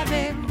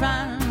 rabbit,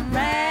 run,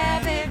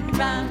 rabbit,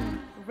 run,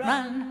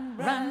 run,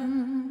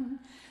 run.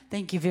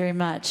 Thank you very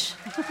much.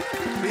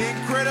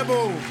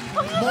 Incredible.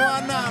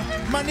 Moana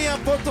Mania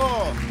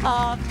Poto.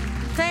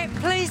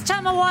 Please,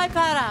 Tama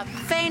Waipara,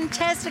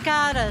 fantastic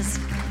artist.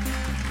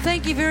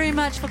 Thank you very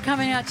much for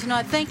coming out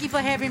tonight. Thank you for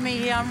having me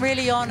here. I'm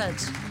really honoured.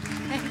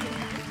 Thank you.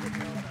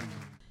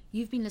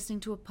 You've been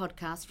listening to a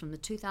podcast from the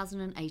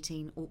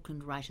 2018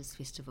 Auckland Writers'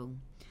 Festival.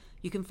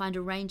 You can find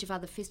a range of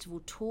other festival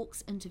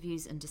talks,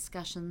 interviews and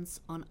discussions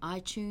on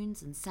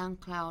iTunes and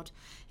SoundCloud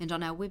and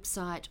on our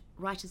website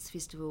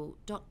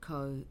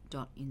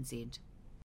writersfestival.co.nz.